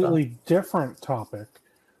completely different topic,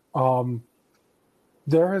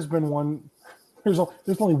 there has been one. There's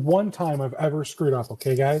only one time I've ever screwed up.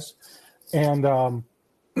 Okay, guys, and there's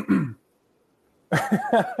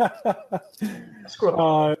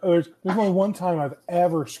only one time I've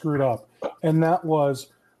ever screwed up, and that was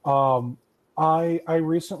I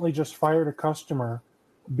recently just fired a customer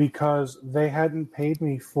because they hadn't paid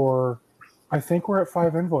me for, I think we're at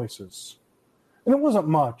 5 invoices, and it wasn't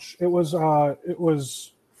much. It was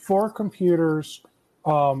 4 computers,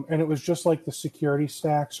 and it was just like the security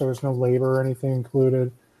stack, so there's no labor or anything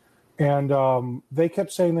included. And they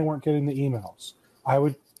kept saying they weren't getting the emails. I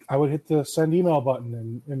would hit the send email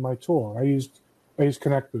button in my tool. I used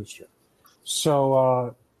Connect Booster.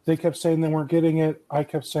 So they kept saying they weren't getting it. I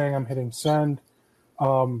kept saying I'm hitting send.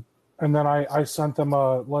 And then I sent them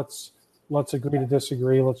let's agree to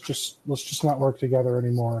disagree. Let's just not work together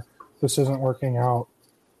anymore. This isn't working out.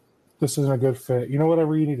 This isn't a good fit.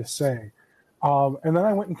 Whatever you need to say. And then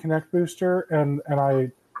I went in Connect Booster and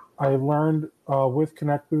I learned with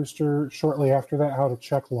Connect Booster shortly after that how to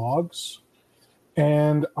check logs.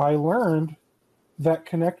 And I learned that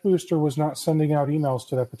Connect Booster was not sending out emails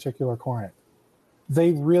to that particular client.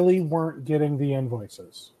 They really weren't getting the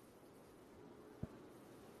invoices.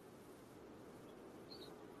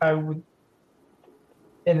 I would,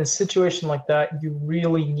 in a situation like that, you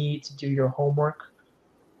really need to do your homework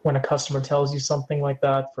when a customer tells you something like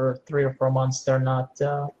that for 3 or 4 months, they're not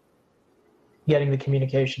getting the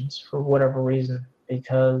communications for whatever reason,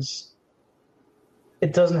 because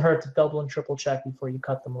it doesn't hurt to double and triple check before you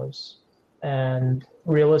cut them loose. And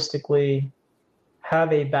realistically,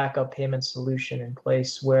 have a backup payment solution in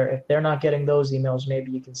place where if they're not getting those emails,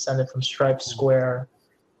 maybe you can send it from Stripe, Square,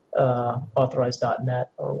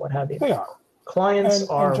 Authorize.net, or what have you. They are. Clients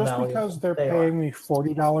are and just valuable. because they're They paying me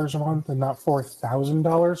 $40 a month and not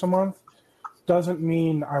 $4,000 a month doesn't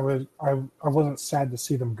mean I wasn't sad to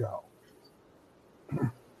see them go.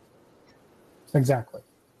 Exactly.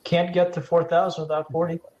 Can't get to 4,000 without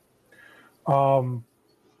 40.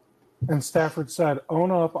 And Stafford said, own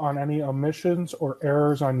up on any omissions or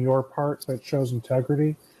errors on your part that shows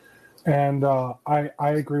integrity. And I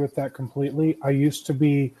agree with that completely. I used to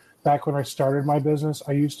be, back when I started my business,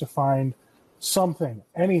 I used to find something,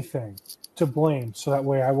 anything to blame so that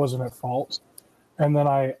way I wasn't at fault. And then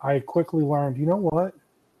I quickly learned, you know what?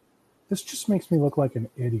 This just makes me look like an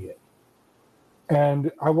idiot.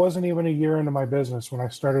 And I wasn't even a year into my business when I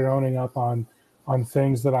started owning up on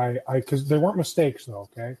things that because they weren't mistakes though,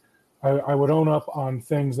 okay? I would own up on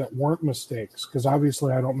things that weren't mistakes because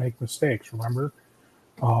obviously I don't make mistakes, remember?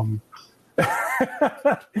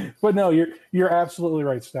 But no, you're absolutely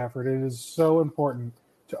right, Stafford. It is so important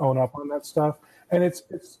to own up on that stuff. And it's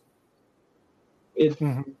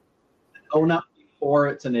own up before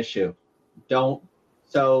it's an issue. Don't.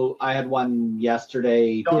 So I had one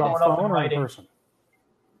yesterday. Do it on phone or in person?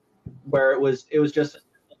 Where it was just.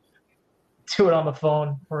 Do it on the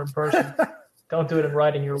phone or in person. Don't do it in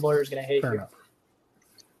writing. Your lawyer's going to hate Fair you. enough.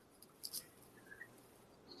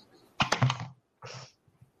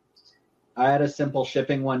 I had a simple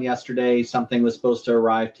shipping one yesterday. Something was supposed to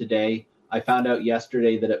arrive today. I found out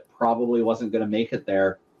yesterday that it probably wasn't going to make it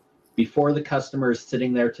there. Before the customer is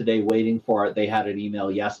sitting there today waiting for it, they had an email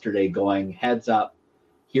yesterday going, heads up,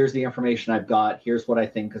 here's the information I've got. Here's what I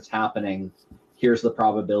think is happening. Here's the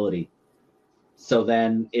probability. So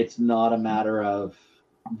then it's not a matter of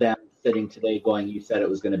them sitting today going, you said it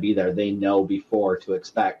was going to be there. They know before to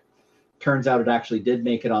expect. Turns out it actually did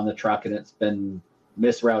make it on the truck and it's been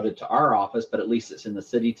misrouted to our office, but at least it's in the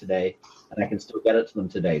city today and I can still get it to them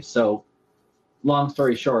today. So long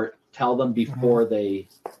story short, tell them before they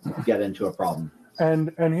get into a problem.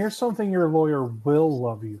 And here's something your lawyer will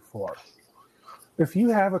love you for. If you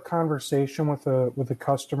have a conversation with a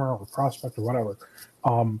customer or prospect or whatever,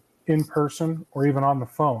 in person or even on the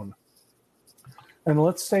phone, and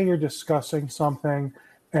let's say you're discussing something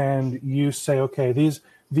and you say, okay,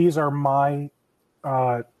 these are my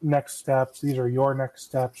next steps, these are your next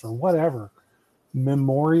steps or whatever,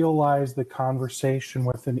 memorialize the conversation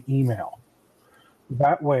with an email.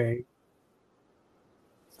 That way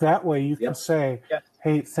you can say,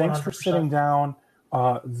 hey, thanks 100%. For sitting down.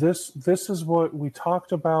 This is what we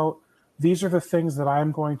talked about. These are the things that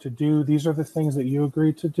I'm going to do. These are the things that you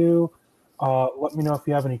agreed to do. Let me know if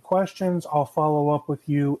you have any questions. I'll follow up with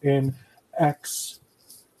you in X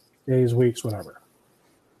days, weeks, whatever.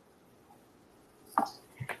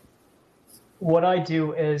 What I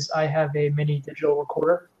do is I have a mini digital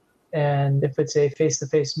recorder. And if it's a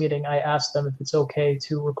face-to-face meeting, I ask them if it's okay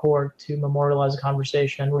to record, to memorialize a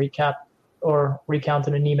conversation, recap, or recount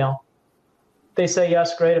in an email. If they say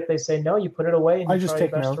yes, great. If they say no, you put it away and you try your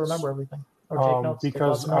best to remember everything. Or take notes.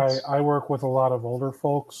 Because I work with a lot of older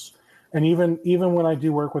folks, and even when I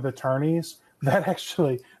do work with attorneys, that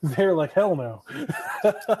actually, they're like, hell no.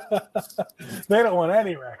 They don't want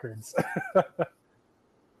any records.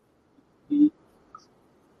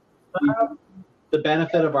 The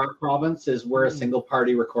benefit of our province is we're a single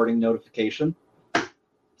party recording notification.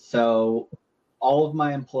 So all of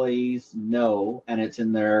my employees know, and it's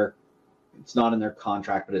not in their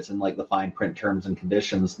contract, but it's in like the fine print terms and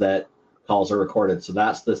conditions that calls are recorded. So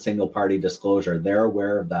that's the single party disclosure. They're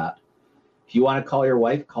aware of that. If you want to call your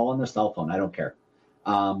wife, call on their cell phone. I don't care.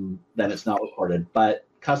 Then it's not recorded. But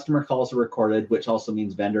customer calls are recorded, which also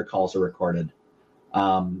means vendor calls are recorded.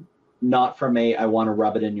 Not from I want to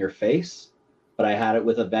rub it in your face. But I had it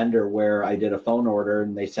with a vendor where I did a phone order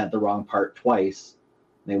and they sent the wrong part twice.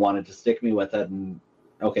 They wanted to stick me with it and,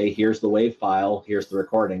 okay, here's the WAV file, here's the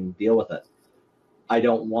recording, deal with it. I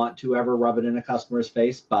don't want to ever rub it in a customer's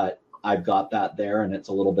face, but I've got that there and it's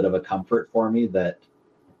a little bit of a comfort for me that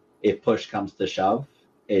if push comes to shove,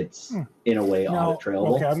 it's in a way audit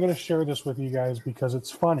trailable. Okay, I'm going to share this with you guys because it's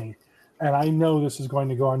funny. And I know this is going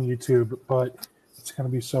to go on YouTube, but it's going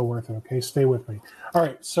to be so worth it, okay? Stay with me. All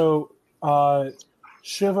right, so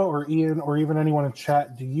Shiva or Ian or even anyone in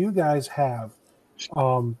chat, do you guys have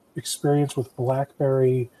experience with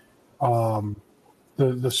BlackBerry, the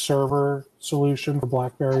the server solution for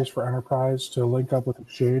BlackBerries for Enterprise to link up with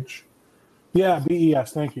Exchange. Yeah,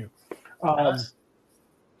 BES. Thank you.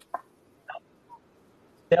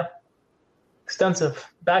 Yeah, extensive.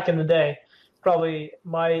 Back in the day, probably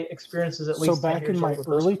my experiences at least. So back 10 years in my old at this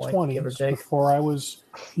early point, give or 20s, take. before I was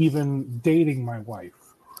even dating my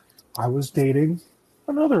wife, I was dating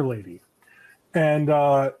another lady. And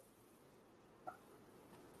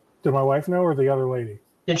did my wife know or the other lady?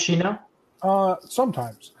 Did she know?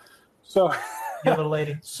 Sometimes. So The other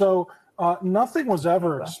lady. So nothing was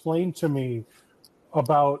ever explained to me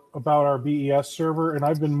about our BES server, and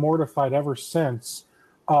I've been mortified ever since.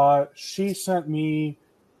 She sent me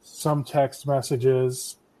some text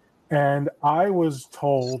messages, and I was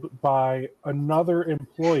told by another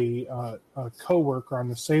employee, a coworker on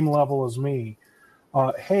the same level as me,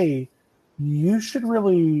 hey, you should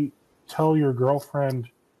really tell your girlfriend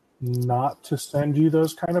not to send you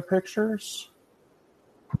those kind of pictures.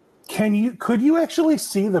 Could you actually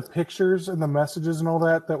see the pictures and the messages and all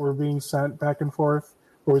that were being sent back and forth,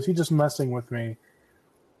 or was he just messing with me?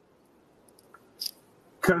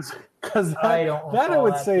 Because that I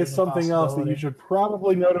would say is something else that you should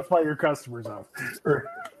probably notify your customers of.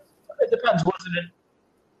 It depends.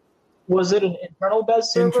 Was it an internal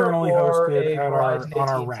BES server Internally or hosted a at Verizon on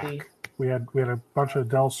our AT&T? rack. We had a bunch of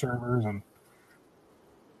Dell servers and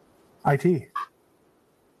IT.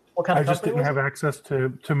 What kind of I just company didn't have was access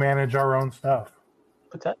to manage our own stuff.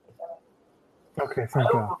 it? Okay. Okay, I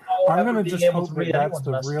thank don't God. recall I'm ever going to being just able hope to that read that's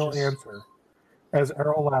anyone's the real messages. answer, as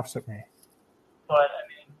Errol laughs at me. But I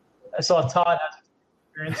mean, I saw Todd has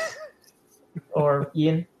experience, or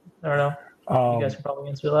Ian. I don't know. You guys can probably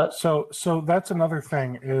answer that. So that's another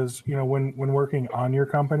thing is, when working on your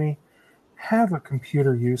company, have a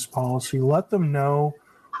computer use policy. Let them know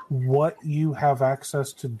what you have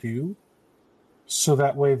access to do, so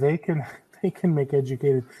that way they can make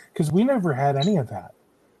educated. Because we never had any of that.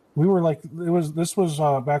 We were like, this was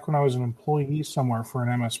back when I was an employee somewhere for an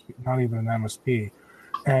MSP, not even an MSP,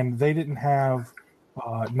 and they didn't have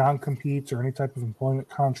non-competes or any type of employment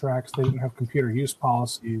contracts. They didn't have computer use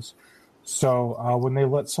policies. So when they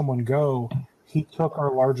let someone go, he took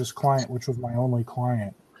our largest client, which was my only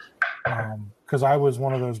client, because I was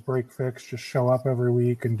one of those break fix, just show up every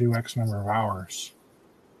week and do X number of hours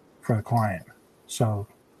for the client. So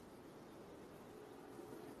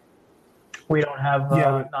We don't have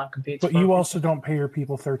non-competes. But you also don't pay your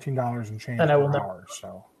people $13 and change And I will per not. hour.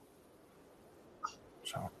 So.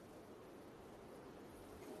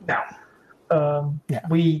 No. Yeah.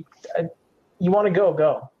 You want to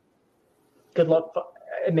go. Good luck.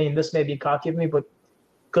 I mean, this may be cocky of me, but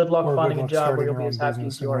good luck Or finding good a luck job where starting you'll your be own as happy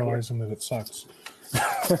business as you and are here. realizing that it sucks.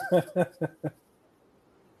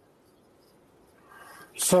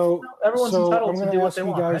 So Everyone's entitled I'm to going do to what ask they you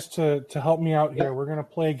want, guys to help me out here. We're going to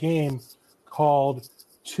play a game called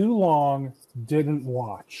Too Long Didn't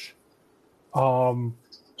Watch. We're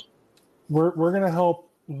going to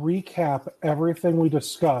help recap everything we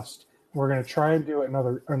discussed. We're going to try and do it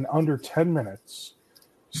in under 10 minutes,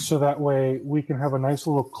 so that way we can have a nice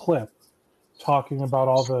little clip talking about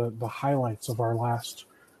all the highlights of our last,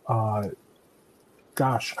 hour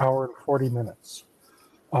and 40 minutes.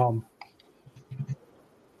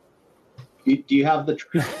 Do you have the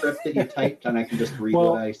transcript that you typed, and I can just read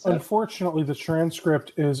Well, what I said? unfortunately, the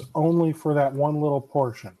transcript is only for that one little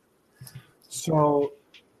portion. So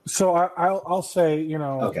I'll say,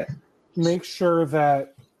 Okay. make sure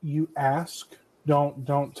that you ask,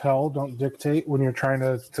 don't tell, don't dictate when you're trying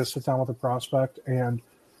to sit down with a prospect and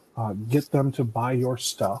get them to buy your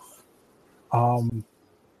stuff.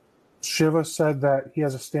 Shiva said that he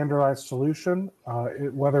has a standardized solution.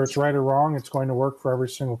 Whether it's right or wrong, it's going to work for every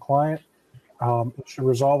single client. It should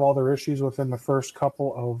resolve all their issues within the first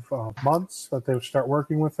couple of months that they start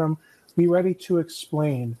working with them. Be ready to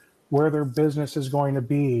explain where their business is going to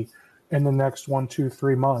be in the next 1, 2,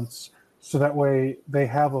 3 months, so that way they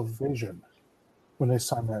have a vision when they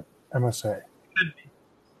sign that MSA.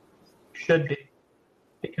 Should be.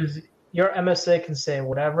 Because your MSA can say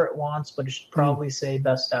whatever it wants, but it should probably say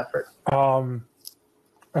best effort. And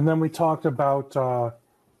then we talked about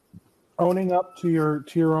owning up to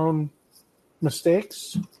your own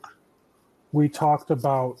mistakes. We talked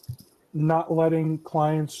about not letting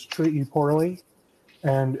clients treat you poorly,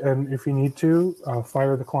 and if you need to,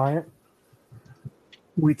 fire the client.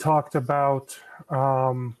 We talked about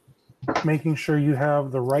making sure you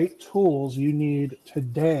have the right tools you need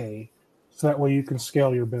today, so that way you can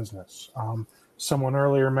scale your business. Someone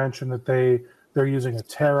earlier mentioned that they're using a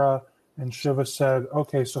Terra, and Shiva said,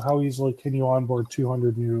 okay, so how easily can you onboard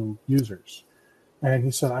 200 new users? And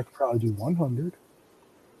he said, I could probably do 100.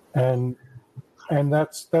 And And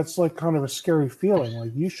that's like kind of a scary feeling.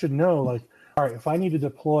 Like you should know, like, all right, if I need to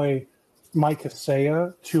deploy my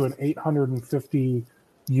Kaseya to an 850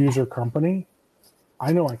 user company,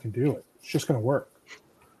 I know I can do it. It's just going to work.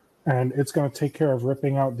 And it's going to take care of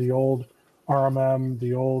ripping out the old RMM,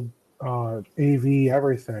 the old AV,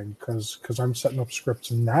 everything, because I'm setting up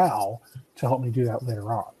scripts now to help me do that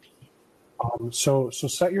later on. So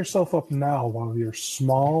set yourself up now while you're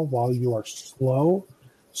small, while you are slow,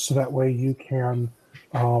 so that way you can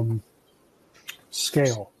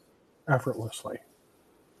scale effortlessly.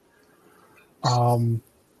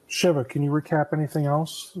 Shiva, can you recap anything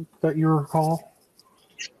else that you recall?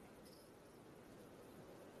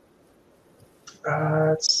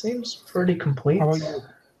 It seems pretty complete. How about you?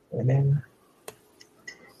 I mean,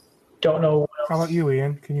 don't know what else. How about you,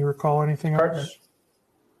 Ian? Can you recall anything Pardon? else?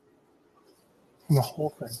 From the whole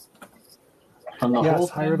thing. From the Yes, whole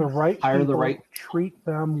hire thing, the right hire people, the right. treat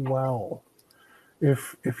them well.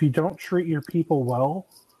 If you don't treat your people well,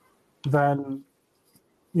 then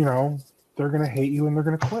they're going to hate you and they're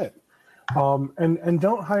going to quit. And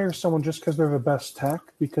don't hire someone just because they're the best tech,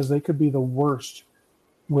 because they could be the worst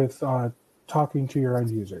with talking to your end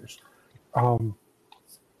users.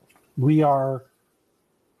 We are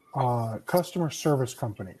customer service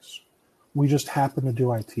companies. We just happen to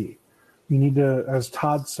do IT. You need to, as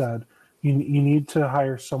Todd said, you need to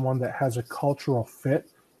hire someone that has a cultural fit.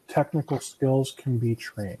 Technical skills can be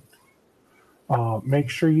trained. Make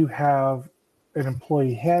sure you have an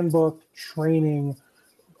employee handbook, training,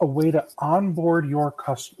 a way to onboard your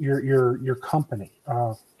company.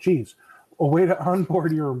 A way to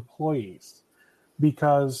onboard your employees,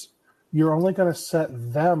 because you're only going to set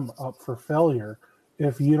them up for failure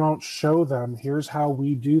if you don't show them, here's how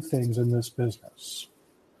we do things in this business.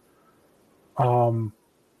 I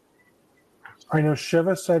know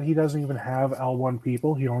Shiva said he doesn't even have L1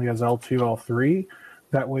 people. He only has L2, L3.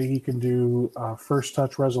 That way he can do first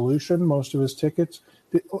touch resolution, most of his tickets.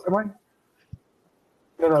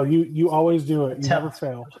 No, you always do it. You never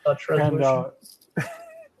fail. Touch resolution.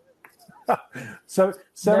 And 70% of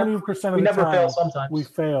the time, we never fail sometimes. We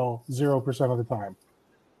fail 0% of the time.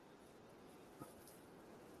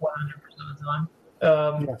 100% of the time.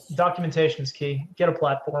 Yes. Documentation is key. Get a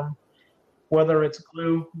platform, whether it's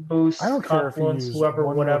Glue, Boost, I don't care if you Confluence, use whoever,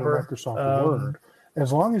 OneNote whatever. or Microsoft Word.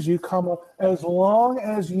 As long as you come up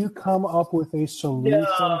with a solution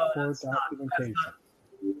for documentation.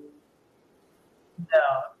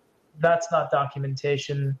 That's not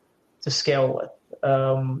documentation to scale with.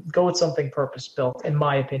 Go with something purpose-built, in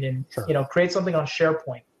my opinion. Sure. Create something on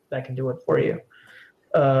SharePoint that can do it for you.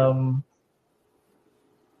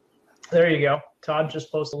 There you go. Todd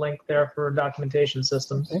just posted a link there for documentation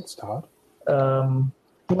systems. Thanks, Todd.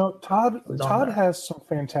 Todd Todd has some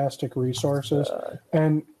fantastic resources,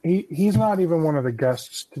 and he's not even one of the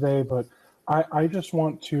guests today, but I just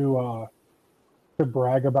want to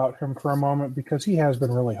brag about him for a moment, because he has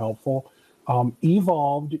been really helpful.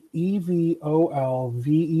 Evolved, EVOLVED,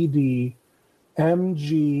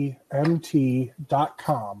 MGMT.com.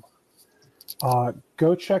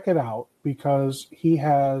 Go check it out, because he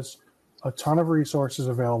has a ton of resources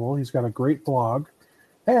available. He's got a great blog.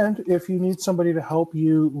 And if you need somebody to help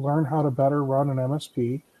you learn how to better run an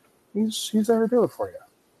MSP, he's there to do it for you.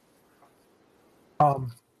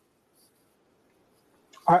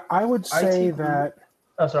 I would say that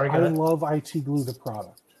I love IT Glue, the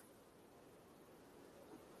product.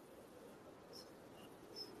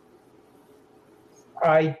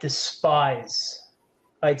 I despise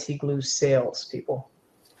IT Glue sales people.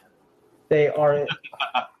 They are.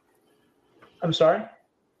 I'm sorry?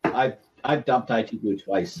 I've dumped IT Glue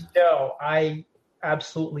twice. No, I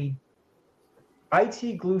absolutely.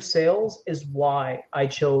 IT Glue sales is why I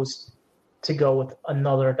chose to go with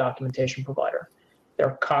another documentation provider.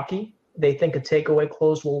 They're cocky. They think a takeaway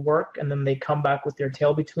close will work, and then they come back with their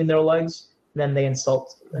tail between their legs, and then they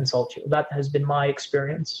insult you. That has been my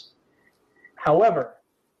experience. However,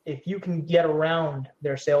 if you can get around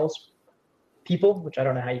their sales people, which I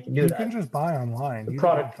don't know how you can do that. You can just buy online. The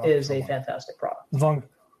product is a fantastic product. As long.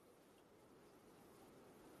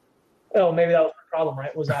 Oh, maybe that was my problem,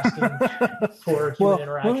 right? Was asking for human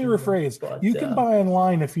interaction. Let me rephrase. But, you can buy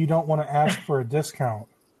online if you don't want to ask for a discount.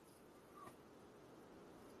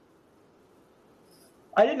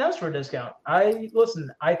 I didn't ask for a discount. I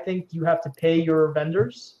think you have to pay your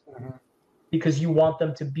vendors because you want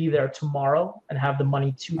them to be there tomorrow and have the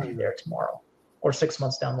money to be there tomorrow, or 6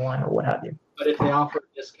 months down the line, or what have you. But if they offer a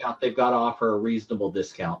discount, they've got to offer a reasonable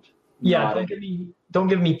discount. Yeah, don't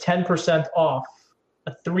give me 10% off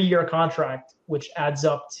a 3-year contract, which adds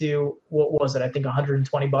up to, what was it? I think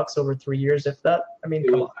 $120 over 3 years, if that. I mean,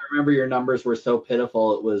 come on. I remember your numbers were so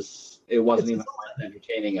pitiful. It wasn't even worth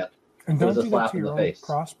entertaining it. And It was don't a do that slap to in your the own face.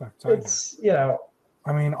 prospects either. It's, you know,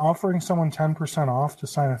 I mean, offering someone 10% off to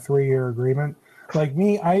sign a 3-year agreement, like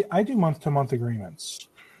me, I do month-to-month agreements.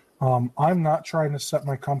 I'm not trying to set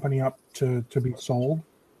my company up to be sold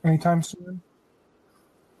anytime soon.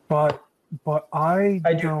 But I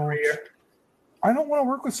I do don't. 3-year. I don't want to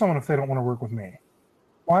work with someone if they don't want to work with me.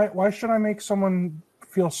 Why should I make someone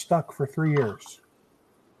feel stuck for 3 years?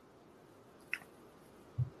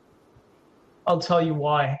 I'll tell you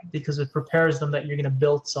why. Because it prepares them that you're going to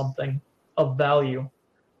build something of value,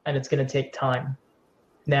 and it's going to take time.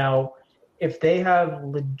 Now, if they have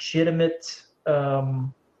legitimate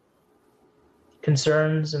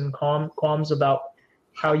concerns and qualms about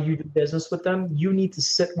how you do business with them, you need to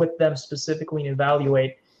sit with them specifically and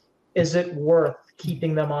evaluate, is it worth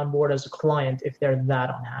keeping them on board as a client if they're that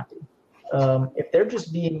unhappy? If they're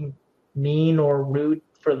just being mean or rude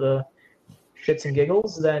for the shits and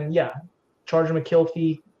giggles, then yeah, charge them a kill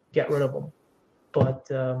fee, get rid of them. But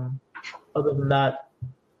other than that,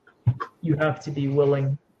 you have to be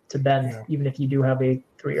willing to bend, even if you do have a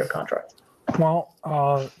 3-year contract. Well,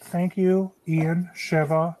 thank you, Ian,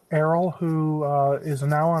 Shiva, Errol, who is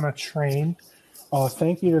now on a train.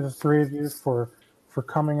 Thank you to the three of you for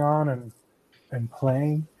coming on and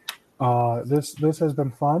playing. This has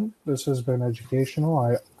been fun. This has been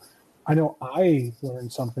educational. I know I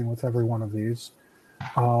learned something with every one of these.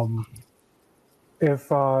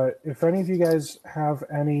 If any of you guys have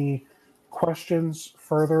any questions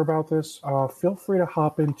further about this, feel free to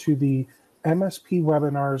hop into the MSP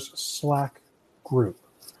Webinars Slack group.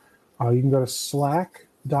 You can go to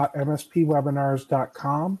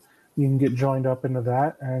slack.mspwebinars.com. You can get joined up into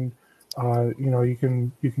that, and you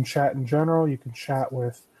can chat in general. You can chat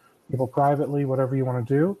with people privately, whatever you want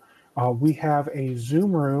to do. We have a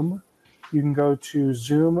Zoom room. You can go to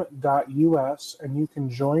zoom.us and you can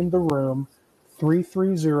join the room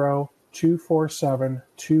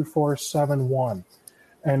 330-247-2471.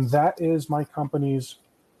 And that is my company's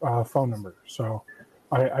phone number. So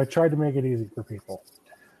I tried to make it easy for people.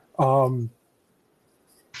 I've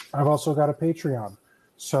also got a Patreon.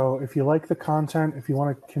 So if you like the content, if you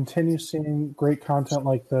want to continue seeing great content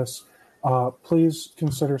like this, please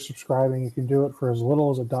consider subscribing. You can do it for as little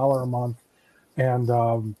as $1 a month.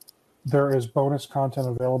 And there is bonus content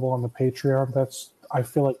available on the Patreon. I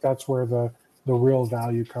feel like that's where the real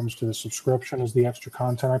value comes to the subscription, is the extra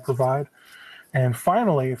content I provide. And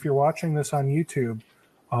finally, if you're watching this on YouTube,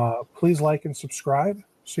 please like and subscribe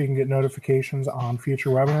so you can get notifications on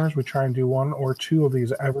future webinars. We try and do 1 or 2 of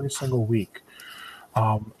these every single week.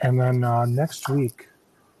 And then next week,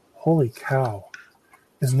 holy cow,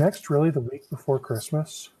 is next really the week before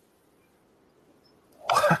Christmas?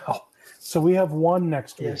 Wow. So we have one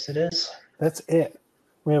next week. Yes, it is. That's it.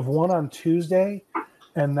 We have one on Tuesday,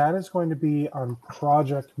 and that is going to be on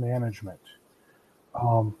project management.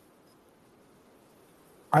 I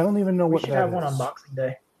don't even know what that is. We should have one on Boxing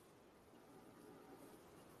Day.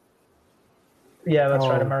 Yeah, that's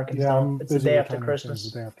right. Americans don't. It's the day after Christmas.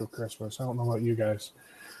 It's the day after Christmas. I don't know about you guys.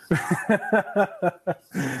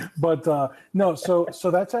 But no,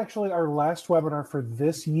 so that's actually our last webinar for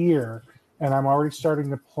this year, and I'm already starting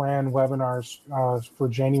to plan webinars for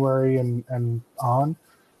January and on.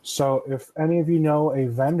 So if any of you know a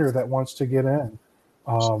vendor that wants to get in,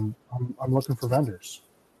 I'm looking for vendors.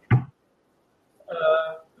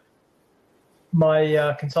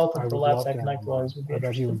 My consultant for LabTech ConnectWise would be I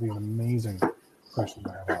bet he interested. would be an amazing person to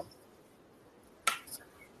have on.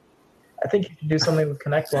 I think you should do something with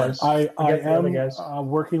ConnectWise. I am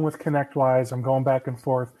working with ConnectWise. I'm going back and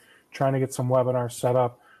forth, trying to get some webinars set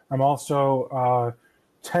up. I'm also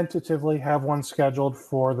tentatively have one scheduled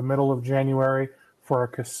for the middle of January for a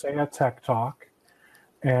Kaseya Tech Talk.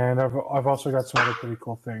 And I've also got some other pretty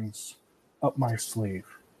cool things up my sleeve.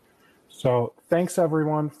 So thanks,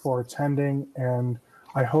 everyone, for attending, and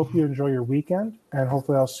I hope you enjoy your weekend, and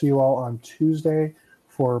hopefully I'll see you all on Tuesday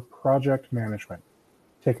for project management.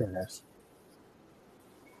 Take care, guys.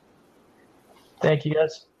 Thank you,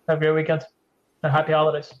 guys. Have a great weekend. And happy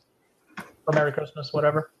holidays. Or Merry Christmas,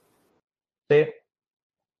 whatever. See you.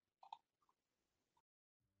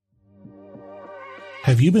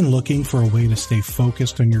 Have you been looking for a way to stay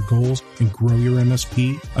focused on your goals and grow your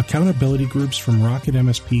MSP? Accountability groups from Rocket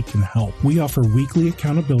MSP can help. We offer weekly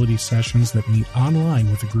accountability sessions that meet online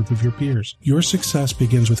with a group of your peers. Your success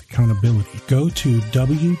begins with accountability. Go to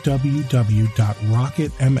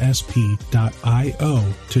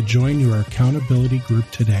www.rocketmsp.io to join your accountability group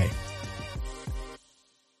today.